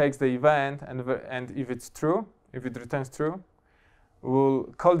which takes the event, and if it's true, if it returns true, we'll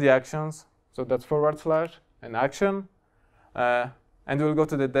call the actions. So that's forward slash and action, and we'll go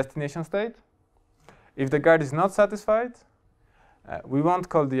to the destination state. If the guard is not satisfied, we won't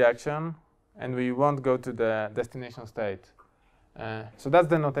call the action, and we won't go to the destination state. So that's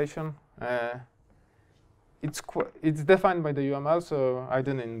the notation. It's defined by the UML, so I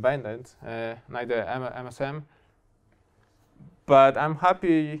didn't invent it, neither MSM. But I'm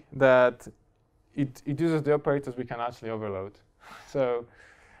happy that it uses the operators we can actually overload. So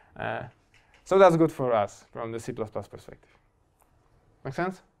that's good for us from the C++ perspective. Make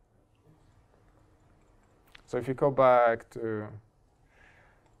sense? So if you go back to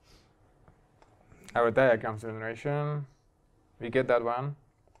our diagram generation, we get that one.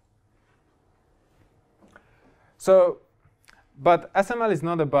 So, but SML is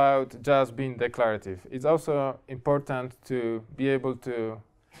not about just being declarative. It's also important to be able to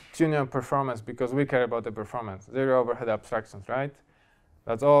tune your performance, because we care about the performance. Zero overhead abstractions, right?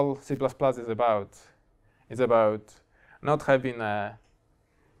 That's all C++ is about. It's about not having a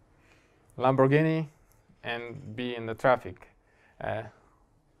Lamborghini and be in the traffic.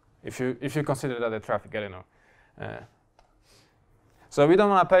 If you consider that a traffic, I don't know. So we don't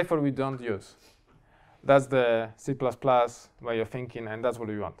want to pay for what we don't use. That's the C++ way of thinking, and that's what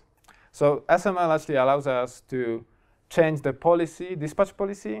we want. So SML actually allows us to change the policy, dispatch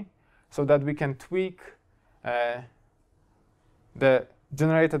policy, so that we can tweak the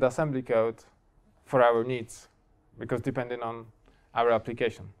generated assembly code for our needs, because depending on our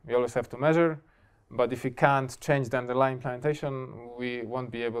application, we always have to measure. But if we can't change the underlying implementation, we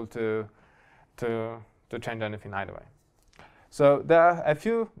won't be able to change anything either way. So there are a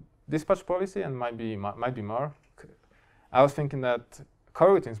few dispatch policy, and might be more. I was thinking that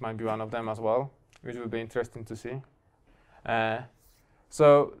coroutines might be one of them as well, which will be interesting to see.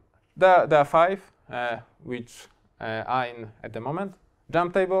 So there are 5 which are in at the moment: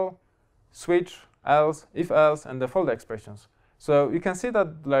 jump table, switch, else, if else, and the folder expressions. So you can see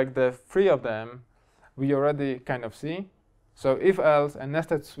that like the 3 of them we already kind of see. So if else and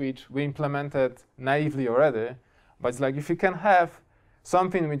nested switch we implemented naively already, but it's like if you can have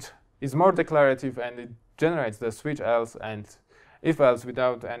something which is more declarative and it generates the switch else and if else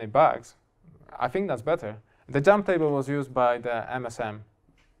without any bugs, I think that's better. The jump table was used by the MSM,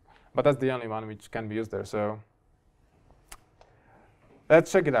 but that's the only one which can be used there. So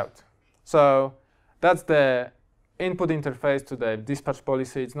let's check it out. So that's the input interface to the dispatch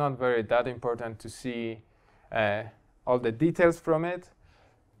policy. It's not that important to see all the details from it,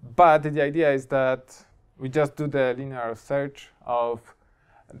 but the idea is that we just do the linear search of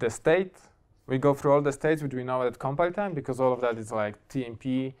the state. We go through all the states which we know at compile time, because all of that is like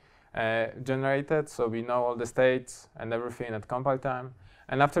TMP generated, so we know all the states and everything at compile time.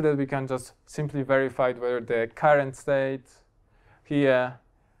 And after that, we can just simply verify whether the current state here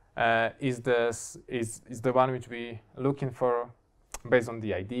is the one which we looking for based on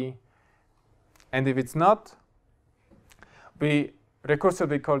the ID. And if it's not, we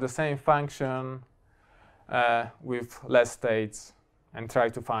recursively call the same function with less states and try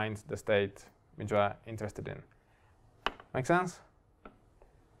to find the state which we are interested in. Make sense?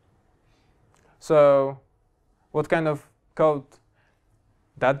 So what kind of code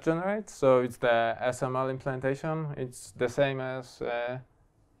that generates? So it's the SML implementation. It's the same as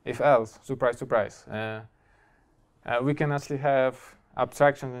if else, surprise, surprise. We can actually have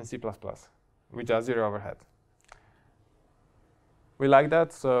abstractions in C++, which are zero overhead. We like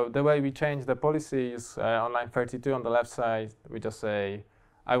that. So the way we change the policy is on line 32 on the left side, we just say,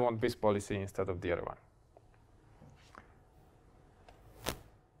 I want this policy instead of the other one.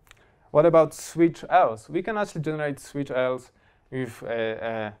 What about switch else? We can actually generate switch else with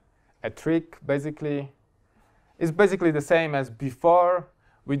a trick, basically. It's basically the same as before.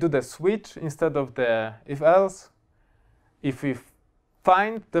 We do the switch instead of the if else. If we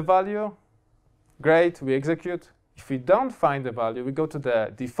find the value, great, we execute. If we don't find the value, we go to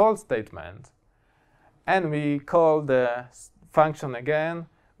the default statement, and we call the function again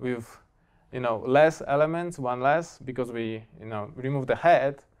with less elements, one less, because we remove the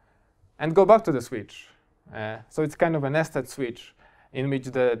head, and go back to the switch. So it's kind of a nested switch in which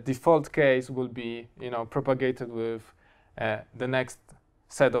the default case will be propagated with the next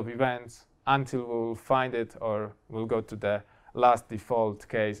set of events until we'll find it, or we'll go to the last default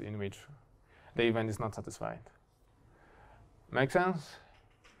case in which the event is not satisfied. Make sense?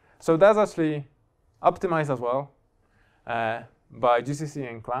 So that's actually optimized as well by GCC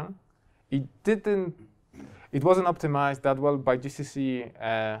and Clang. It wasn't optimized that well by GCC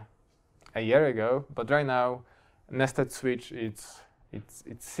a year ago, but right now, nested switch it's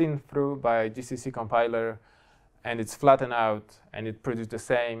seen through by GCC compiler, and it's flattened out, and it produces the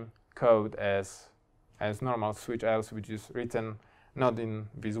same code as normal switch else, which is written not in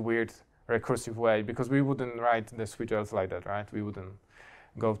this weird recursive way, because we wouldn't write the switch else like that, right? We wouldn't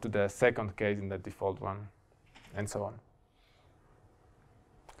go to the second case in the default one, and so on.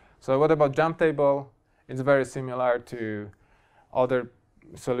 So what about jump table? It's very similar to other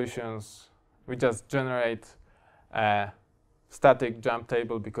solutions. We just generate a static jump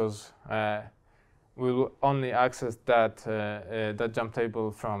table because we will only access that jump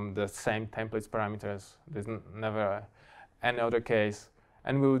table from the same templates parameters. There's never any other case.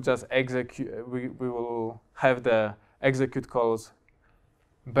 And we will just execute, we will have the execute calls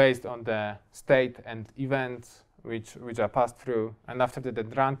based on the state and events which are passed through. And after the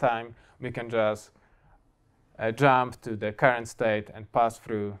runtime, we can just jump to the current state and pass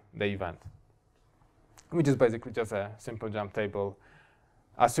through the event, which is basically just a simple jump table,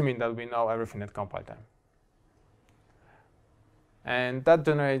 assuming that we know everything at compile time. And that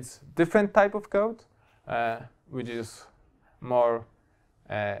generates different type of code, which is more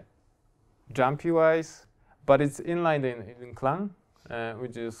jumpy-wise, but it's inlined in Clang,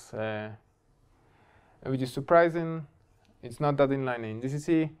 which is surprising. It's not that inline in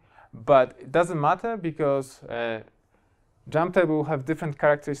GCC, but it doesn't matter because jump table will have different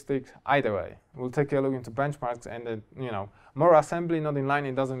characteristics either way. We'll take a look into benchmarks, and more assembly not inline,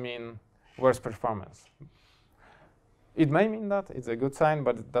 it doesn't mean worse performance. It may mean that, it's a good sign,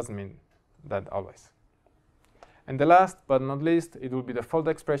 but it doesn't mean that always. And the last but not least, it will be the fold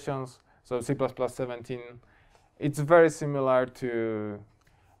expressions. So C++ 17, it's very similar to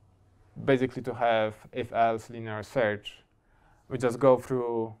basically to have if-else linear search. We just go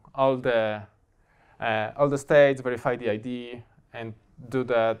through all the states, verify the ID, and do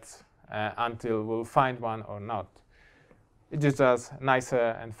that until we'll find one or not. It's just a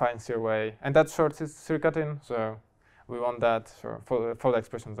nicer and fancier way. And that's short circuiting, so we want that. So fold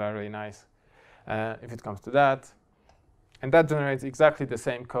expressions are really nice if it comes to that. And that generates exactly the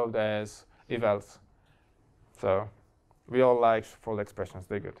same code as if-else. So we all like fold expressions,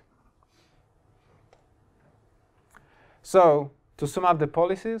 they're good. So to sum up the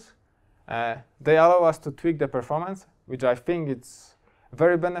policies, they allow us to tweak the performance, which I think it's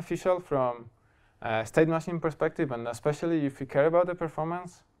very beneficial from a state machine perspective, and especially if we care about the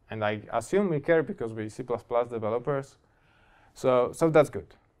performance. And I assume we care because we're C++ developers. So that's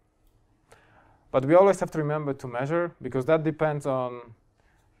good. But we always have to remember to measure, because that depends on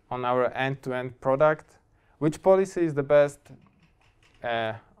our end-to-end product. Which policy is the best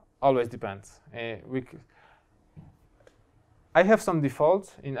always depends. I have some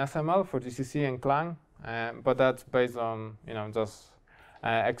defaults in SML for GCC and Clang, but that's based on just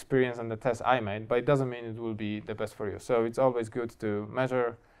experience and the test I made, but it doesn't mean it will be the best for you. So it's always good to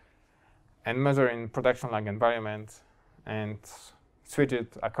measure in production-like environment and switch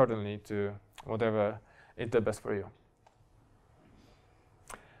it accordingly to whatever is the best for you.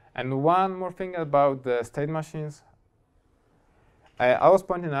 And one more thing about the state machines. I was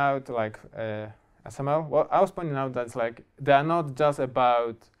pointing out SML. Well, I was pointing out that they are not just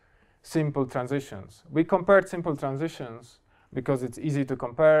about simple transitions. We compared simple transitions because it's easy to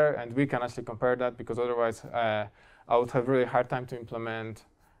compare, and we can actually compare that because otherwise I would have really hard time to implement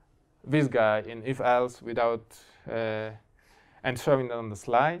this guy in if-else without and showing that on the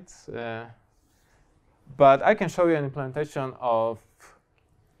slides. But I can show you an implementation of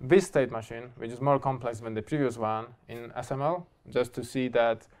this state machine, which is more complex than the previous one in SML, just to see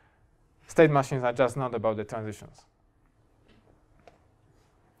that state machines are just not about the transitions.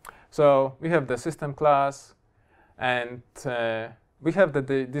 So we have the system class, and we have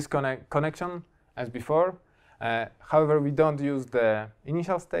this connection as before. However, we don't use the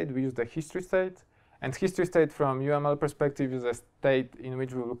initial state, we use the history state. And history state from UML perspective is a state in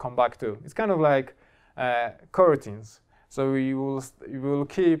which we will come back to. It's kind of like coroutines. So we will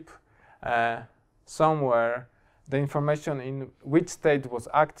keep somewhere the information in which state was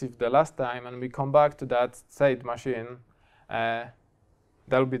active the last time, and we come back to that state machine.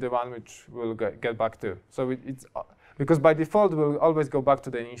 That'll be the one which we'll get back to. So it's because by default we'll always go back to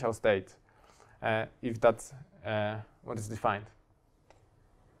the initial state if that's what is defined.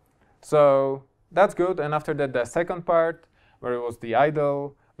 So that's good. And after that, the second part, where it was the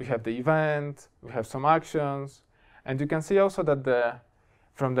idle, we have the event, we have some actions. And you can see also that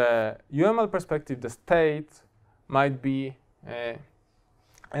from the UML perspective, the state might be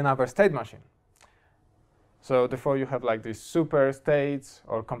another state machine. So therefore, you have like these super states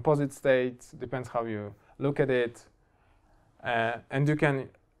or composite states, depends how you look at it. And you can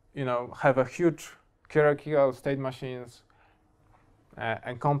have a huge hierarchical state machines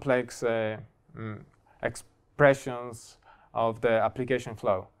and complex expressions of the application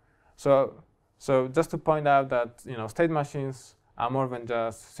flow. So just to point out that state machines are more than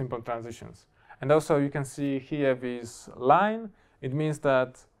just simple transitions. And also you can see here this line. It means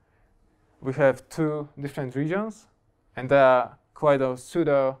that we have two different regions, and they are quite a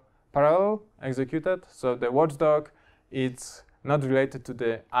pseudo parallel executed. So the watchdog, it's not related to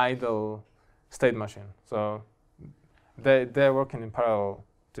the idle state machine. So they're working in parallel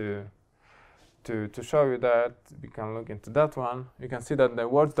to show you that. We can look into that one. You can see that the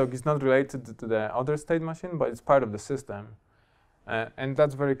watchdog is not related to the other state machine, but it's part of the system. And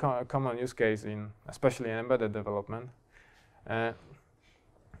that's very common use case especially in embedded development.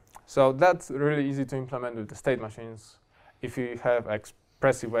 So that's really easy to implement with the state machines if you have an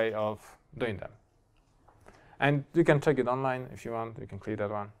expressive way of doing them. And you can check it online if you want. You can click that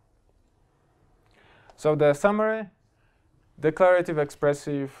one. So the summary: declarative,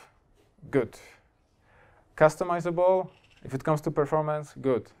 expressive, good. Customizable, if it comes to performance,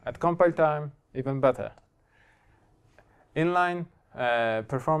 good. At compile time, even better. Inline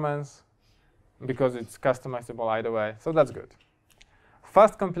performance, because it's customizable either way, so that's good.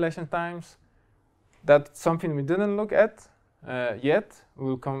 Fast compilation times, that's something we didn't look at yet.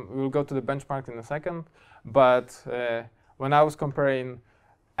 We'll go to the benchmark in a second. But when I was comparing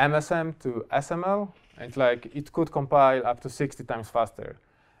MSM to SML, it's like it could compile up to 60 times faster.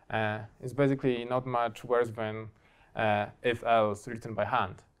 It's basically not much worse than if-else written by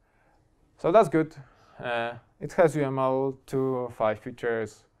hand. So that's good. It has UML 2.5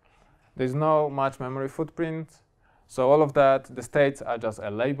 features. There's no much memory footprint. So all of that, the states are just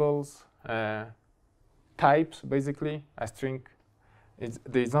labels, types, basically. A string,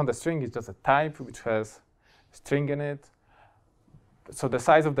 it's not a string, it's just a type which has string in it. So the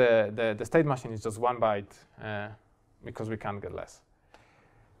size of the state machine is just 1 byte because we can't get less.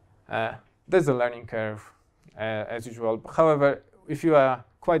 There's a learning curve, as usual. However, if you are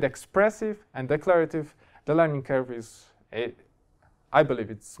quite expressive and declarative, the learning curve is, I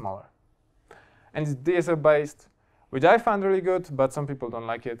believe it's smaller. And it's DSL-based, which I found really good, but some people don't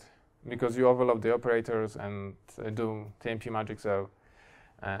like it because you overload the operators and do TMP magic, so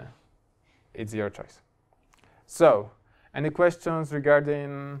it's your choice. So, any questions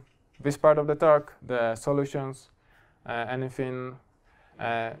regarding this part of the talk, the solutions, anything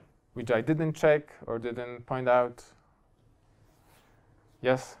which I didn't check or didn't point out?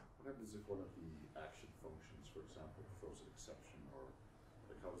 Yes? What happens if one of the action functions, for example, throws an exception, or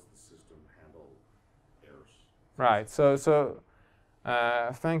how does the system handle errors? Right. So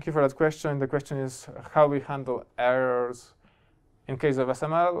thank you for that question. The question is how we handle errors in case of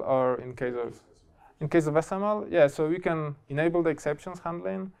SML or in case of in case of SML, yeah, so you can enable the exceptions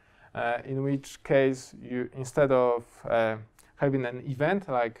handling, in which case you, instead of having an event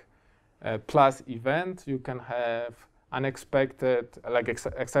like plus event, you can have unexpected like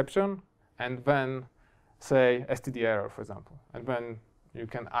exception, and then say std error, for example, and then you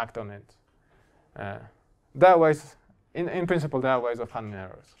can act on it. There are ways, in principle, there are ways of handling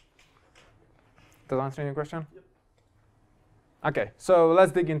errors. Does that answer your question? Yep. Okay, so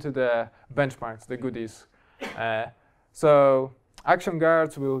let's dig into the benchmarks, the goodies. So action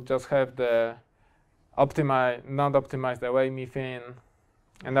guards will just have the not optimized away methane,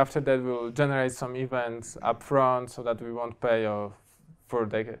 and after that we'll generate some events up front so that we won't pay for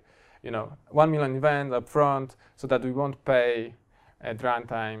the 1 million events up front, so that we won't pay at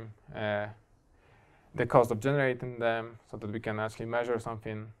runtime the cost of generating them, so that we can actually measure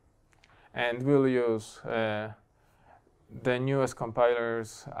something. And we'll use the newest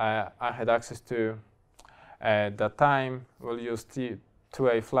compilers I had access to at that time. We'll use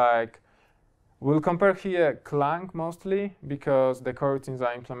T2A flag. We'll compare here Clang mostly, because the coroutines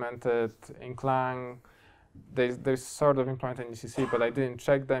are implemented in Clang. They're sort of implemented in GCC, but I didn't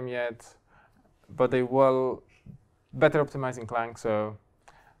check them yet. But they will better optimize in Clang, so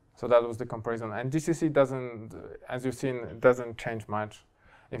that was the comparison. And GCC doesn't, as you've seen, it doesn't change much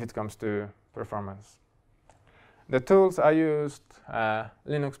if it comes to performance. The tools I used,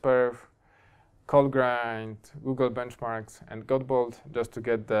 LinuxPerf, ColdGrind, Google Benchmarks, and Godbolt, just to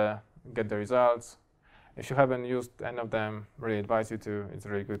get the results. If you haven't used any of them, really advise you to. It's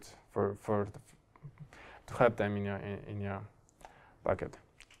really good to have them in your bucket.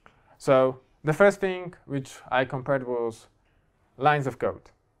 So the first thing which I compared was lines of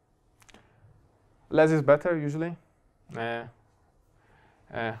code. Less is better usually,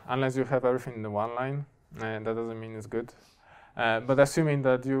 unless you have everything in the one line. That doesn't mean it's good. But assuming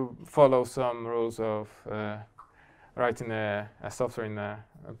that you follow some rules of writing a software in a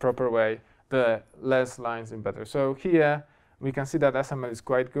proper way, the less lines is better. So here we can see that SML is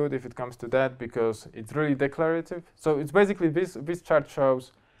quite good if it comes to that, because it's really declarative. So it's basically this chart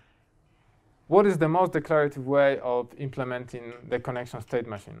shows what is the most declarative way of implementing the connection state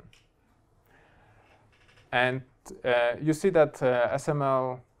machine. And you see that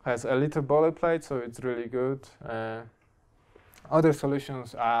SML has a little boilerplate, so it's really good. Other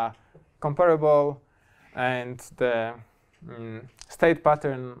solutions are comparable, and the state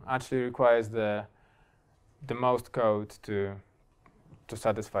pattern actually requires the most code to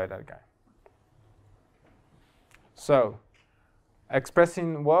satisfy that guy. So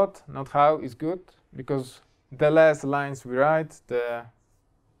expressing what, not how, is good, because the less lines we write, the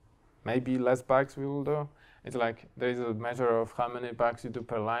maybe less bugs we will do. It's like there is a measure of how many bugs you do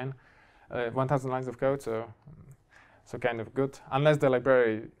per line, 1,000 lines of code, so kind of good. Unless the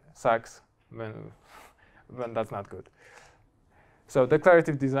library sucks, then that's not good. So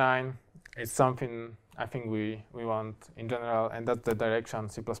declarative design is something I think we want in general, and that's the direction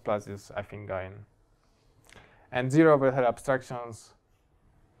C++ is, I think, going. And zero overhead abstractions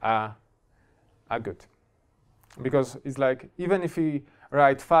are good, because it's like even if we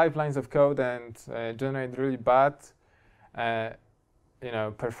write 5 lines of code and generate really bad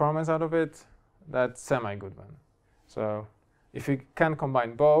performance out of it, that's semi-good one. So if we can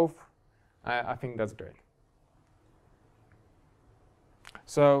combine both, I think that's great.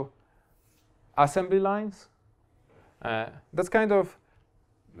 So assembly lines, that's kind of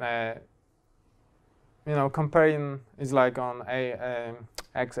comparing is like on a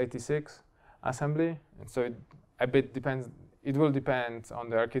x86 assembly, and so it a bit depends. It will depend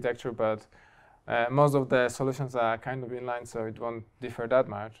on the architecture, but most of the solutions are kind of inline, so it won't differ that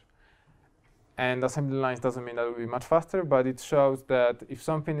much. And assembly lines doesn't mean that it will be much faster, but it shows that if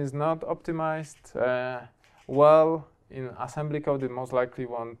something is not optimized well in assembly code, it most likely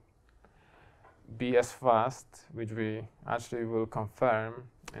won't be as fast, which we actually will confirm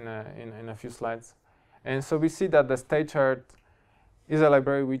in a few slides. And so we see that the state chart is a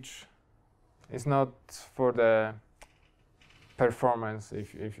library which is not for the performance,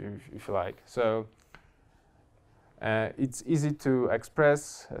 if you like. So it's easy to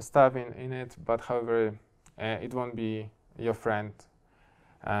express stuff in it, but however, it won't be your friend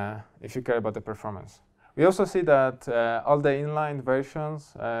if you care about the performance. We also see that all the inline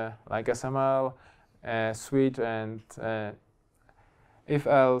versions, like SML, switch, and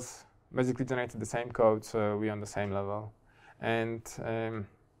if-else, basically generated the same code, so we're on the same level. And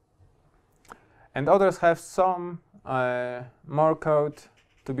others have some more code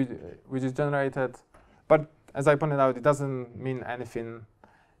to be which is generated, but as I pointed out, it doesn't mean anything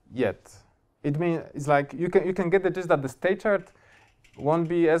yet. It means it's like you can get the gist that the state chart won't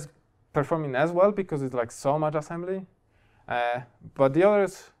be as performing as well because it's like so much assembly. But the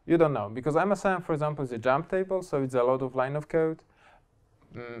others, you don't know. Because MSM, for example, is a jump table, so it's a lot of line of code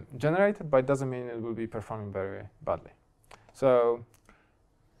generated, but it doesn't mean it will be performing very badly. So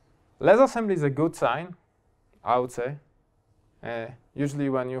less assembly is a good sign, I would say. Usually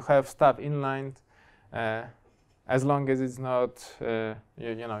when you have stuff inlined, as long as it's not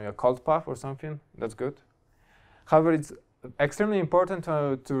your cold path or something, that's good. However, it's extremely important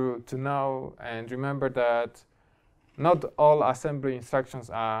to know and remember that not all assembly instructions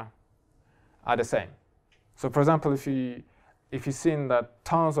are the same. So for example, if you've seen that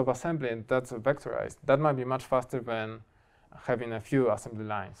tons of assembly and that's vectorized, that might be much faster than having a few assembly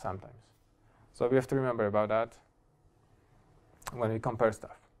lines sometimes. So we have to remember about that when we compare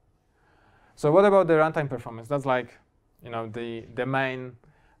stuff. So what about the runtime performance? That's like the main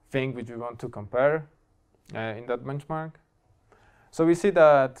thing which we want to compare in that benchmark. So we see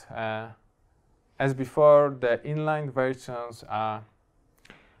that as before, the inline versions are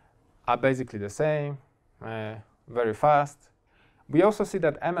basically the same, very fast. We also see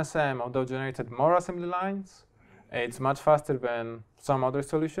that MSM, although generated more assembly lines, it's much faster than some other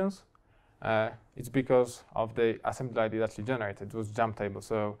solutions. It's because of the assembly line it actually generated. It was jump table,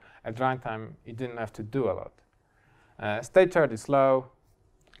 so at runtime it didn't have to do a lot. State chart is slow,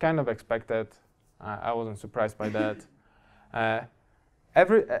 kind of expected. I wasn't surprised by that.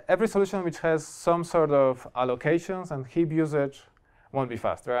 Every solution which has some sort of allocations and heap usage won't be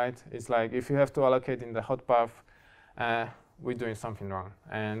fast, right? It's like if you have to allocate in the hot path, we're doing something wrong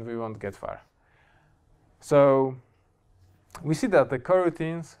and we won't get far. So we see that the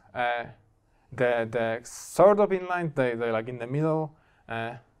coroutines, the sort of inline, they're like in the middle,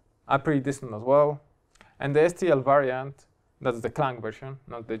 are pretty decent as well. And the STL variant, that's the Clang version,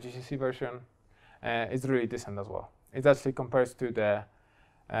 not the GCC version, is really decent as well. It actually compares to the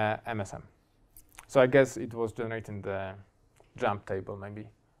MSM. So I guess it was generating the jump table maybe.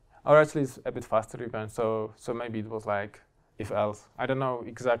 Or actually it's a bit faster even, so maybe it was like if else. I don't know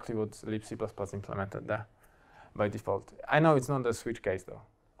exactly what libc++ implemented there by default. I know it's not the switch case though.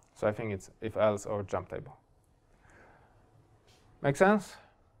 So I think it's if else or jump table. Make sense?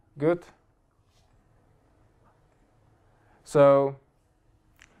 Good? So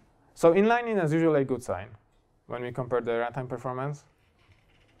inlining is usually a good sign when we compare the runtime performance.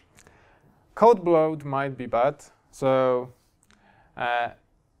 Code bloat might be bad. So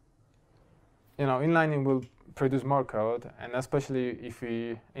inlining will produce more code, and especially if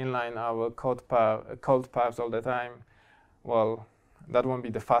we inline our code paths all the time, well, that won't be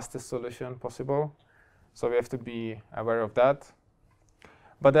the fastest solution possible. So we have to be aware of that.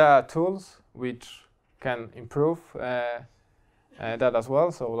 But there are tools which can improve that as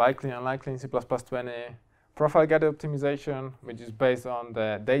well. So likely, unlikely in C++20, profile guided optimization, which is based on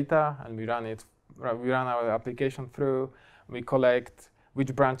the data, and we run our application through. We collect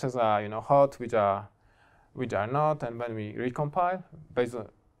which branches are hot, which are not, and then we recompile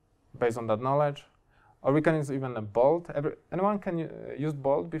based on that knowledge. Or we can use even a bold. Anyone can use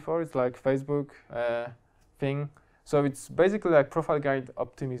bold before? It's like Facebook thing. So it's basically like profile guide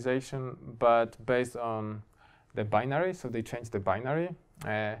optimization, but based on the binary. So they changed the binary.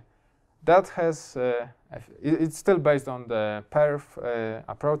 That has it's still based on the perf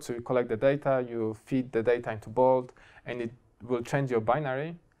approach. So you collect the data, you feed the data into bold, and it will change your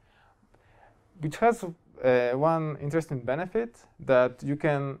binary, which has one interesting benefit, that you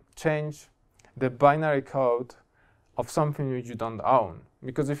can change the binary code of something which you don't own.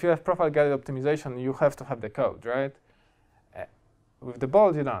 Because if you have profile guided optimization, you have to have the code, right? With the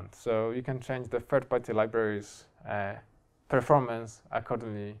bold, you don't. So you can change the third-party library's performance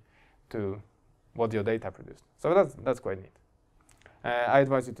accordingly to what your data produced. So that's quite neat. I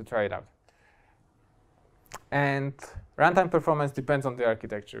advise you to try it out. And runtime performance depends on the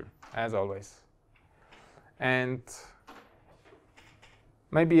architecture, as always. And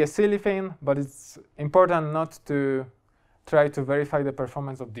maybe a silly thing, but it's important not to try to verify the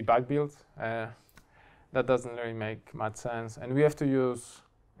performance of debug builds. That doesn't really make much sense. And we have to use,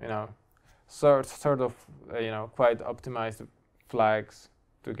 sort of, quite optimized flags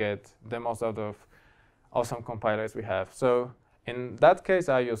to get the most out of awesome compilers we have. So in that case,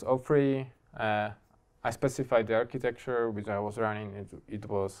 I use O3. I specified the architecture which I was running. It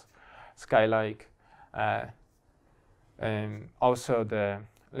was Skylake. And also the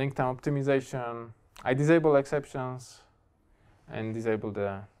link time optimization. I disable exceptions and disable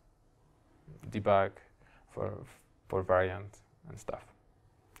the debug for variant and stuff.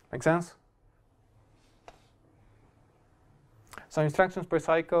 Make sense? So instructions per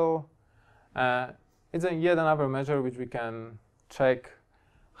cycle, it's yet another measure which we can check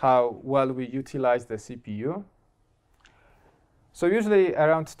how well we utilize the CPU. So usually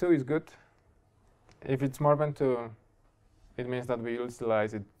around 2 is good. If it's more than 2, it means that we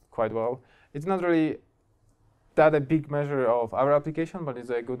utilize it quite well. It's not really that a big measure of our application, but it's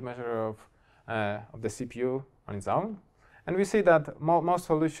a good measure of the CPU on its own. And we see that most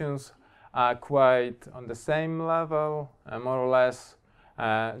solutions are quite on the same level, more or less.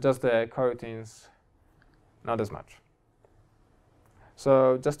 Just the coroutines, not as much.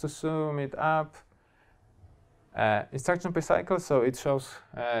 So just to sum it up, instruction per cycle, so it shows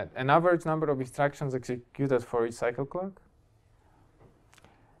an average number of instructions executed for each cycle clock.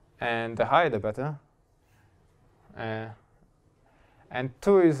 And the higher the better. And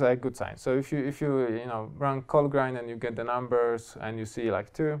 2 is a good sign. So if you run call grind and you get the numbers and you see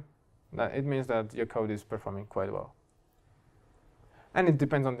like 2, it means that your code is performing quite well. And it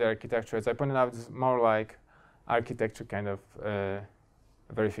depends on the architecture. As I pointed out, it's more like architecture kind of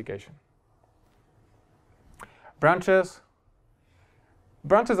verification. Branches.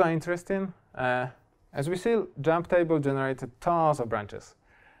 Branches are interesting. As we see, jump table generated tons of branches.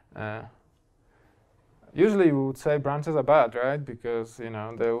 Usually we would say branches are bad, right? Because they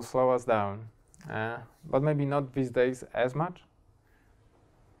will slow us down. But maybe not these days as much.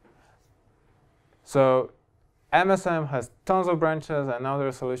 So MSM has tons of branches, and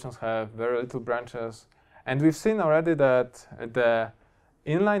other solutions have very little branches. And we've seen already that the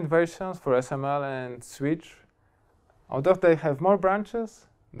inline versions for SML and Switch, although they have more branches,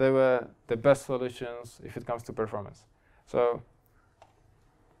 they were the best solutions if it comes to performance. So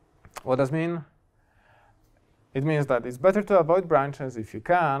what does it mean? It means that it's better to avoid branches if you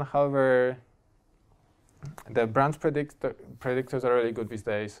can. However, the branch predictors are really good these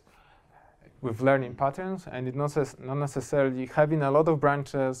days with learning patterns, and it's not necessarily having a lot of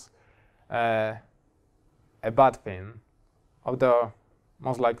branches a bad thing, although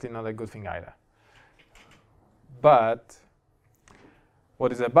most likely not a good thing either. But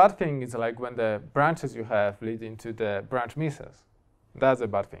what is a bad thing is like when the branches you have lead into the branch misses. That's a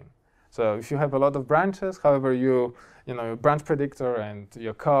bad thing. So if you have a lot of branches, however, your branch predictor and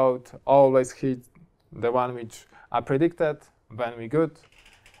your code always hit the one which are predicted, then we're good.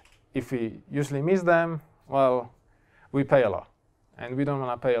 If we usually miss them, well, we pay a lot. And we don't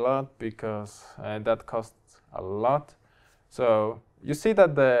want to pay a lot because that costs a lot. So you see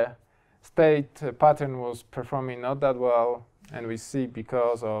that the state pattern was performing not that well, and we see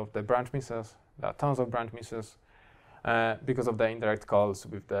because of the branch misses, there are tons of branch misses, because of the indirect calls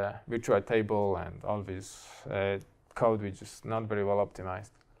with the virtual table and all this code which is not very well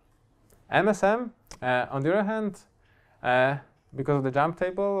optimized. MSM, on the other hand, because of the jump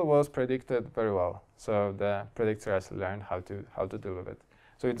table, was predicted very well. So the predictor has learned how to deal with it.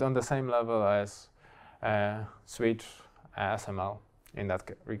 So it's on the same level as Switch, SML in that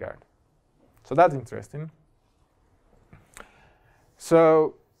regard. So that's interesting.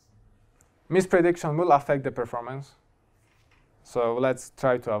 So misprediction will affect the performance. So let's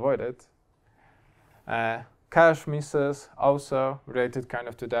try to avoid it. Cache misses also related kind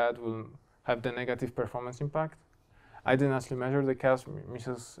of to that will have the negative performance impact. I didn't actually measure the cache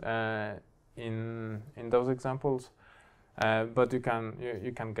misses in those examples, but you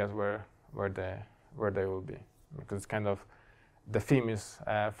can guess where they will be, because it's kind of the theme is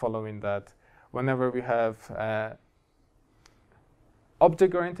following that. Whenever we have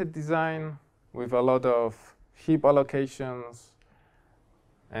object-oriented design with a lot of heap allocations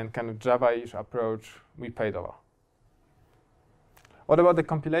and kind of Java-ish approach, we paid a lot. What about the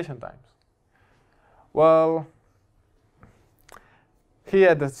compilation times? Well,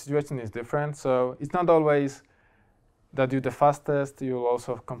 here the situation is different. So it's not always that you're the fastest, you'll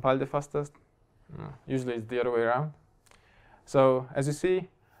also compile the fastest. Usually it's the other way around. So as you see,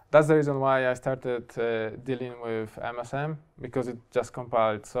 that's the reason why I started dealing with MSM, because it just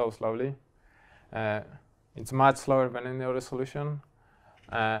compiled so slowly. It's much slower than any other solution.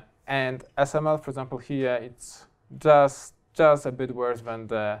 And SML, for example, here, it's just a bit worse than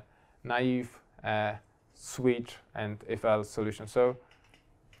the naive switch and if else solution. So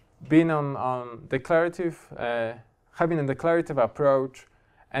being on declarative, having a declarative approach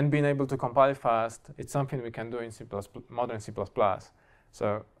and being able to compile fast, it's something we can do in modern C++.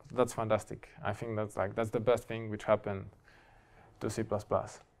 So that's fantastic. I think that's the best thing which happened to C++.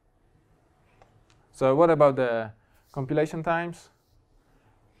 So what about the compilation times?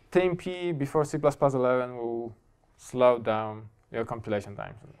 TMP before C++11 will slow down your compilation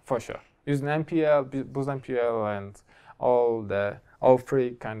times for sure. Using MPL, Boost MPL, and all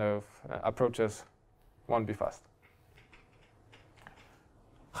three kind of approaches won't be fast.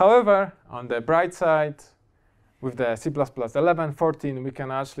 However, on the bright side, with the C++ 11, 14, we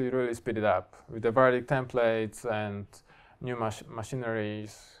can actually really speed it up with the variety templates and new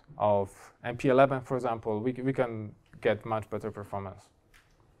machineries of MP11, for example. We can get much better performance.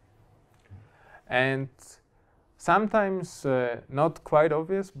 And sometimes not quite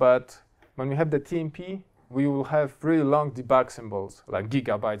obvious, but when we have the TMP, we will have really long debug symbols, like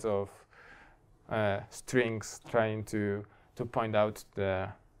gigabytes of strings trying to point out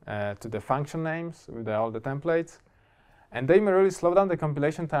to the function names with all the templates. And they may really slow down the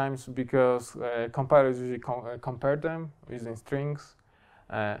compilation times because compilers usually compare them using strings.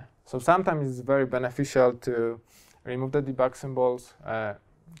 So sometimes it's very beneficial to remove the debug symbols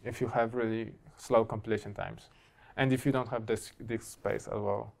if you have really slow compilation times, and if you don't have this disk space as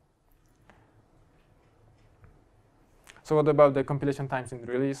well. So what about the compilation times in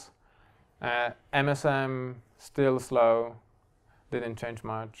release? MSM still slow, didn't change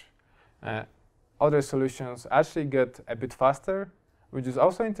much. Other solutions actually get a bit faster, which is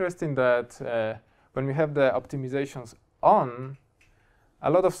also interesting that when we have the optimizations on,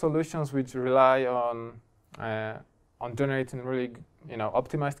 a lot of solutions which rely on generating really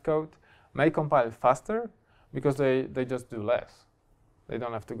optimized code may compile faster because they just do less. They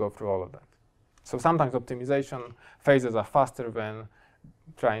don't have to go through all of that. So sometimes optimization phases are faster than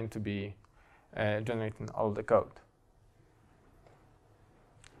trying to be generating all the code.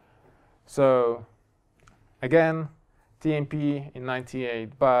 So again, TMP in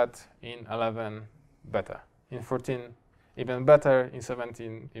 98, but in 11 better. In 14, even better. In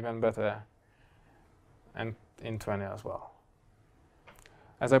 17, even better. And in 20 as well.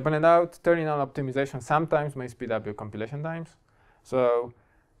 As I pointed out, turning on optimization sometimes may speed up your compilation times. So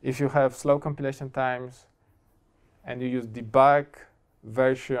if you have slow compilation times and you use debug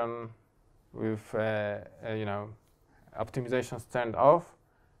version with optimizations turned off,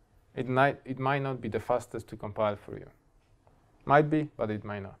 it might not be the fastest to compile for you. Might be, but it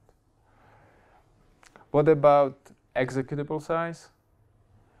might not. What about executable size?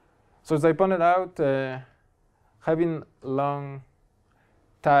 So as I pointed out, having long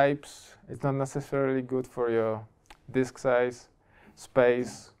types is not necessarily good for your disk size,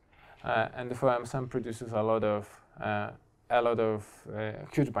 space, and therefore MSM produces a lot of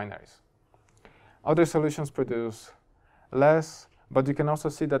huge binaries. Other solutions produce less, but you can also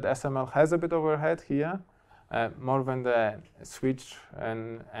see that SML has a bit overhead here, more than the switch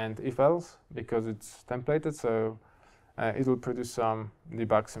and if-else, because it's templated, so it will produce some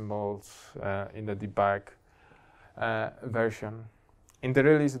debug symbols in the debug version. In the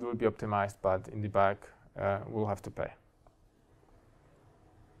release, it will be optimized, but in debug, we'll have to pay.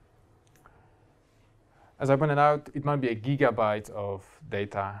 As I pointed out, it might be a gigabyte of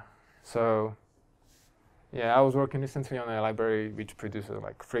data. So yeah, I was working recently on a library which produces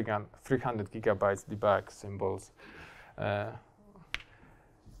like 300 gigabytes debug symbols. Not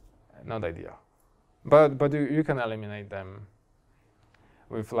ideal. But you can eliminate them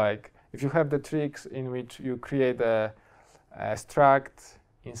with like, if you have the tricks in which you create a struct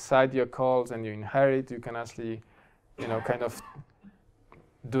inside your calls and you inherit, you can actually, kind of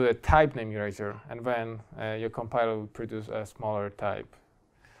do a type name erasure, and then your compiler will produce a smaller type,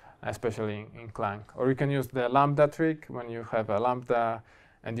 especially in Clang. Or you can use the lambda trick when you have a lambda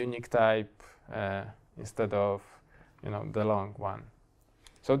and unique type instead of the long one.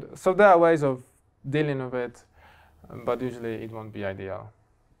 So there are ways of dealing with it, but usually it won't be ideal.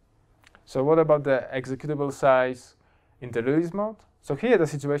 So what about the executable size in the release mode? So here the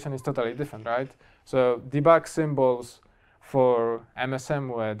situation is totally different, right? So debug symbols for MSM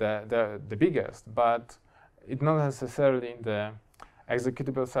were the biggest, but it's not necessarily in the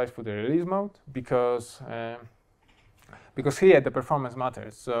executable size for the release mode because here the performance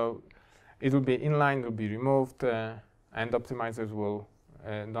matters. So it will be inline, it will be removed, and optimizers will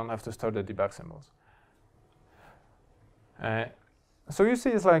don't have to store the debug symbols. So you see,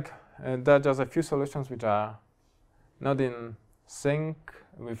 it's like there are just a few solutions which are not in sync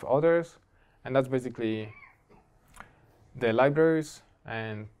with others, and that's basically the libraries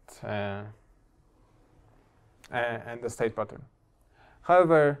and the state pattern.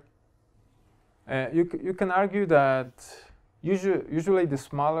 However, you can argue that usually the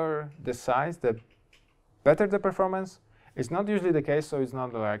smaller the size, the better the performance. It's not usually the case, so it's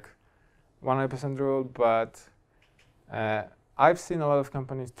not like 100% rule, but I've seen a lot of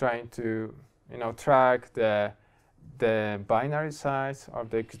companies trying to track the binary size or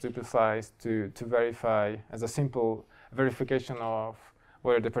the executable size to verify as a simple verification of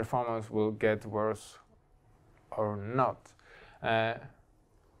whether the performance will get worse or not,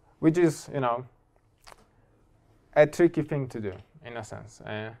 which is a tricky thing to do in a sense.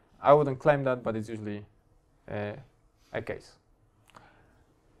 I wouldn't claim that, but it's usually a case.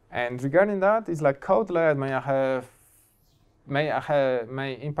 And regarding that, it's like code layout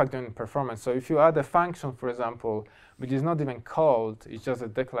may impact on performance. So if you add a function, for example, which is not even called, it's just a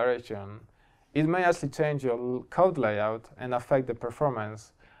declaration, it may actually change your code layout and affect the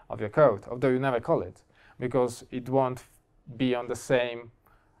performance of your code, although you never call it, because it won't be on the same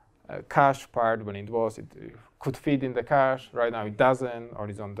cache part when it was. It could fit in the cache. Right now it doesn't, or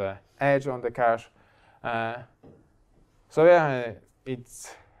it's on the edge on the cache. So yeah,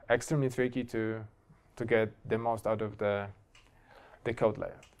 it's extremely tricky to get the most out of the code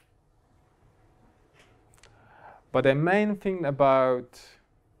layout. But the main thing about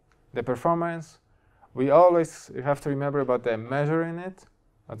the performance, we always have to remember about the measuring it.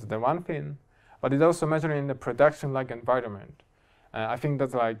 That's the one thing. But it's also measuring the production-like environment. I think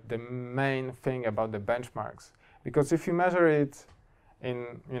that's like the main thing about the benchmarks. Because if you measure it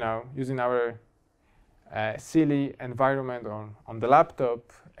in, using our silly environment on the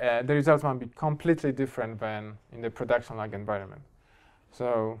laptop, the results might be completely different than in the production-like environment.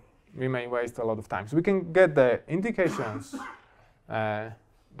 So we may waste a lot of time. So we can get the indications,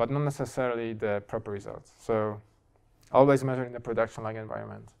 but not necessarily the proper results. So always measure in the production-like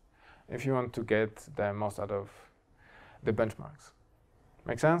environment if you want to get the most out of the benchmarks.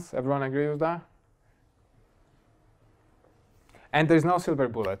 Make sense? Everyone agree with that? And there's no silver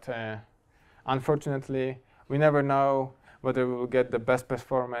bullet. Unfortunately, we never know whether we will get the best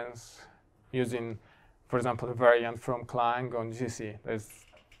performance using, for example, a variant from Clang on GCC. There's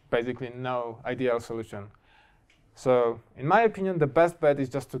basically no ideal solution. So in my opinion, the best bet is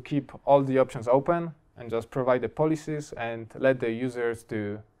just to keep all the options open and just provide the policies and let the users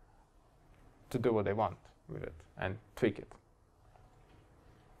to do what they want with it and tweak it.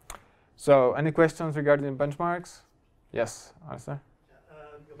 So any questions regarding benchmarks? Yes, Alistair?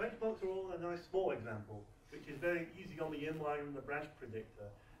 Your benchmarks are all a nice small example, which is very easy on the inliner and the branch predictor.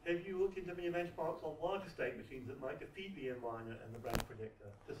 Have you looked into any benchmarks on larger state machines that might defeat the inliner and the branch predictor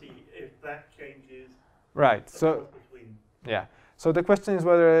to see if that changes? Right. So yeah. So the question is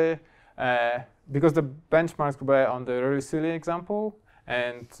whether, because the benchmarks were on the really silly example,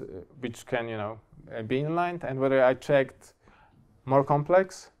 and which can be inlined, and whether I checked more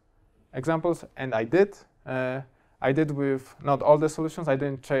complex examples, and I did. I did with not all the solutions. I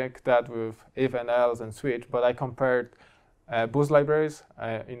didn't check that with if and else and switch, but I compared boost libraries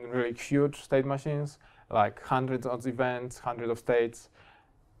in really huge state machines, like hundreds of events, hundreds of states,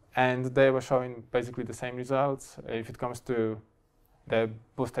 and they were showing basically the same results if it comes to the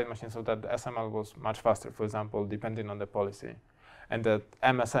boost state machine, so that the SML was much faster, for example, depending on the policy. And that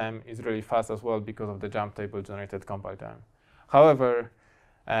MSM is really fast as well because of the jump table generated compile time. However,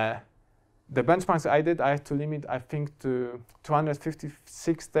 the benchmarks I did, I had to limit, I think, to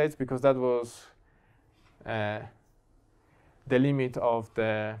 256 states because that was the limit of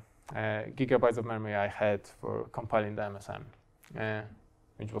the gigabytes of memory I had for compiling the MSM,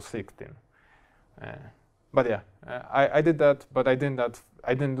 which was 16. But yeah, I did that, but I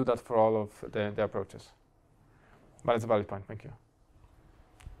didn't do that for all of the approaches. But it's a valid point. Thank you.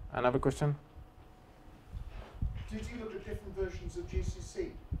 Another question? Did you look at different versions of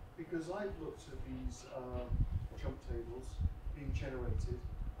GCC? Because I've looked at these jump tables being generated,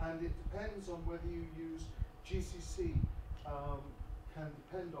 and it depends on whether you use GCC, can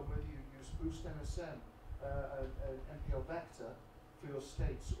depend on whether you use Boost MSM, an MPL vector for your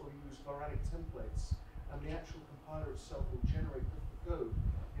states, or you use Varanic templates, and the actual compiler itself will generate the code.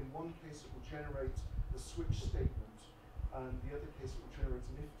 In one case, it will generate the switch statement, and the other case, it will generate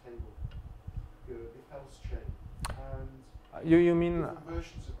an if table, if-else chain. And you mean different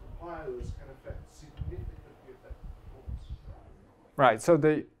versions of compilers can significantly affect performance. Right. So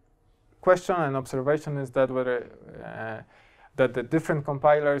the question and observation is that whether that the different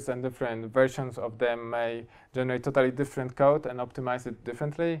compilers and different versions of them may generate totally different code and optimize it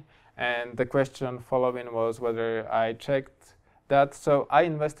differently. And the question following was whether I checked that. So I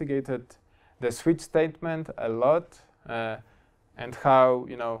investigated the switch statement a lot and how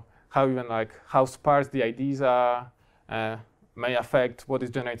how sparse the IDs are may affect what is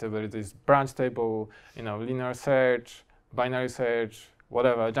generated, whether it is branch table, linear search, binary search,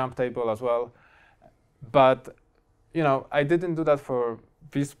 whatever, jump table as well. But I didn't do that for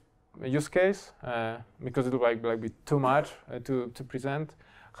this use case because it would like be too much to present.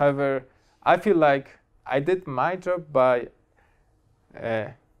 However, I feel like I did my job by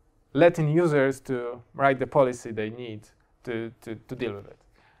letting users to write the policy they need to deal with it.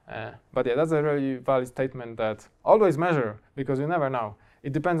 But yeah, that's a really valid statement that always measure, because you never know.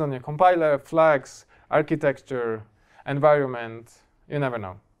 It depends on your compiler, flags, architecture, environment. You never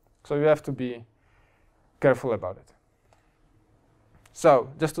know. So you have to careful about it. So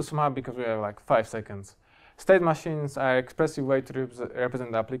just to sum up, because we have like 5 seconds, state machines are an expressive way to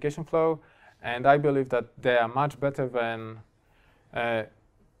represent the application flow, and I believe that they are much better than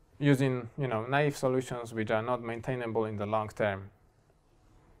using naive solutions which are not maintainable in the long term.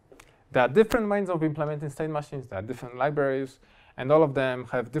 There are different ways of implementing state machines. There are different libraries, and all of them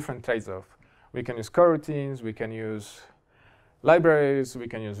have different trades-off. We can use coroutines, we can use libraries, we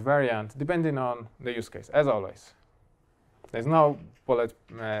can use variant, depending on the use case, as always. There's no bullet,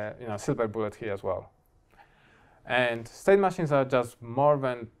 silver bullet here as well. And state machines are just more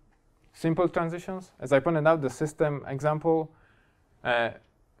than simple transitions. As I pointed out, the system example,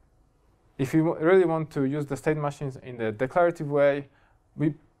 if you really want to use the state machines in the declarative way,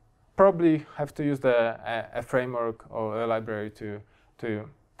 we probably have to use a framework or a library to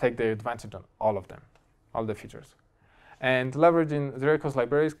take the advantage on all of them, all the features. And leveraging zero-cost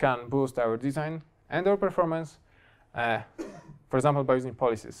libraries can boost our design and our performance, for example, by using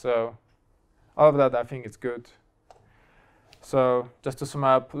policies. So all of that, I think, is good. So just to sum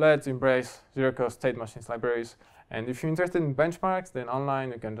up, let's embrace zero-cost state machines libraries. And if you're interested in benchmarks, then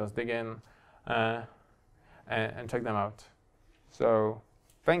online you can just dig in and check them out. So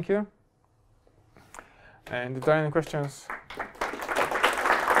thank you. And if there are any questions,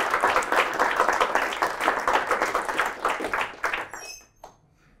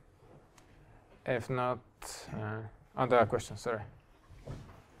 if not, there are questions, sorry.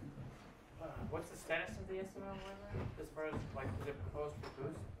 What's the status of the SML library as far as, like, is it proposed for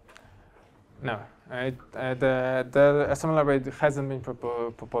Boost? No, the SML library hasn't been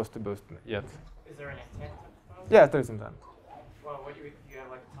proposed to Boost yet. Is there an intent to propose? Yeah, there is intent. Well, what do you have,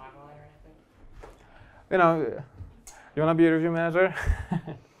 like, a timeline or anything? You want to be a review manager?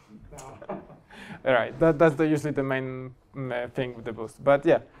 No. All right, that's usually the main thing with the Boost. But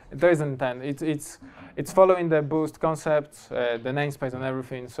yeah, there is an intent. It's following the Boost concept, the namespace and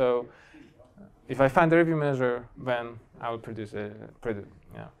everything. So if I find the review manager, then I will produce it.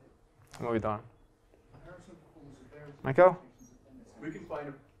 Yeah, move it on. Michael? We can find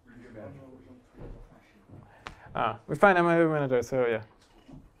a review manager. We find a review manager, so yeah.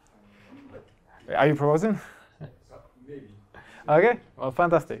 Are you proposing? Maybe. Okay, well,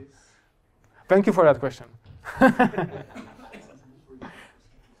 fantastic. Thank you for that question.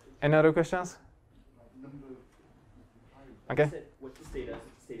 Any other questions? Okay. What's the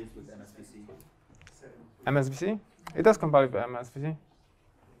status with MSVC? MSVC? It does compile with MSVC.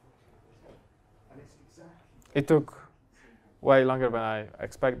 It took way longer than I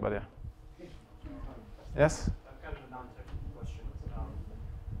expect, but yeah. Yes? I've got a non-technical question.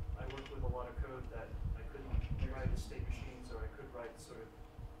 I work with a lot of code that I couldn't write as state machines, or I could write sort of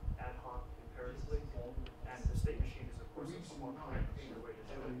ad hoc imperatively. And the state machine is, of course, a more practical way to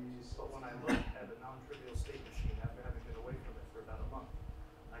do it. But when I look at a non-trivial state machine after having been away from it for about a month,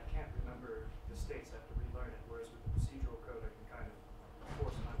 I can't remember the states. I have to relearn it. Whereas with the procedural code, I can kind of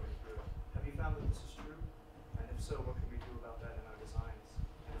force my way through it. Have you found that this is true? And if so, what can we do about that in our designs?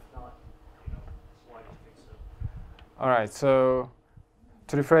 And if not, why do you think so? All right, so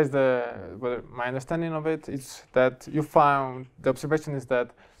to rephrase my understanding of it, it's that you found, the observation is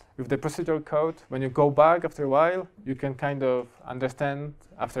that with the procedural code, when you go back after a while, you can kind of understand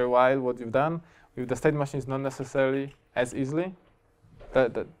after a while what you've done. With the state machines, not necessarily as easily.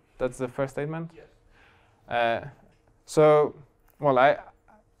 That's the first statement? Yes. Well,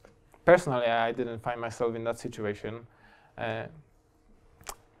 personally, I didn't find myself in that situation.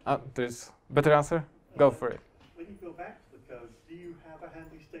 There's better answer? Go for it. When you go back to the code, do you have a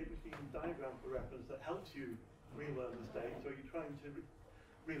handy state machine diagram for reference that helps you relearn the state? So you're trying to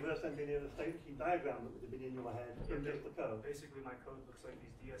reverse engineer the state machine diagram that would have been in your head in just the code? Basically, my code looks like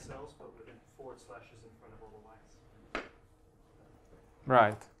these DSLs, but with forward slashes in front of all the lines.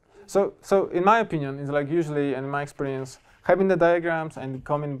 Right. So in my opinion, it's like usually, in my experience, having the diagrams and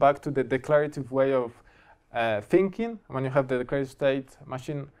coming back to the declarative way of thinking, when you have the declarative state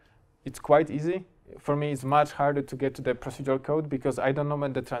machine, it's quite easy. For me, it's much harder to get to the procedural code because I don't know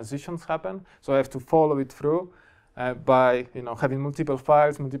when the transitions happen. So I have to follow it through by having multiple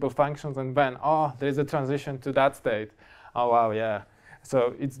files, multiple functions, and then, there is a transition to that state. Oh, wow, yeah.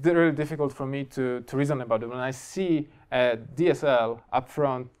 So it's really difficult for me to reason about it. When I see a DSL up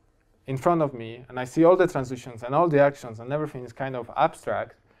front, in front of me, and I see all the transitions and all the actions and everything is kind of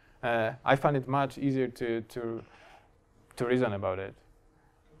abstract, I find it much easier to reason about it.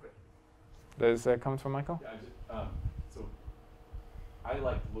 Okay. There's a comment from Michael? Yeah, so I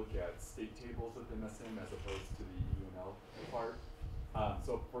like to look at state tables within SM as opposed to the UML part.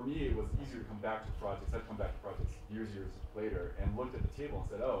 So for me, it was easier to come back to projects. I'd come back to projects years later and looked at the table and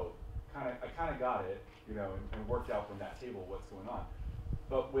said, oh, I kind of got it, you know, and worked out from that table what's going on.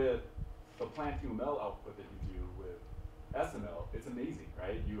 But with the plant UML output that you do with SML, it's amazing,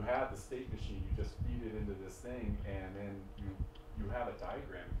 right? You have the state machine, you just feed it into this thing, and then you have a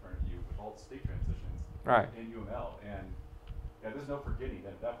diagram in front of you with all the state transitions in UML, and yeah, there's no forgetting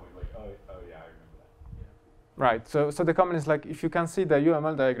that at that point, like, oh yeah, I remember that. Yeah. Right. So the comment is like, if you can see the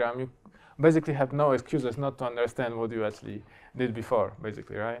UML diagram, you basically have no excuses not to understand what you actually did before,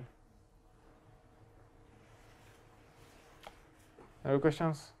 basically, right? Any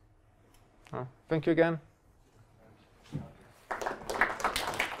questions? Thank you again.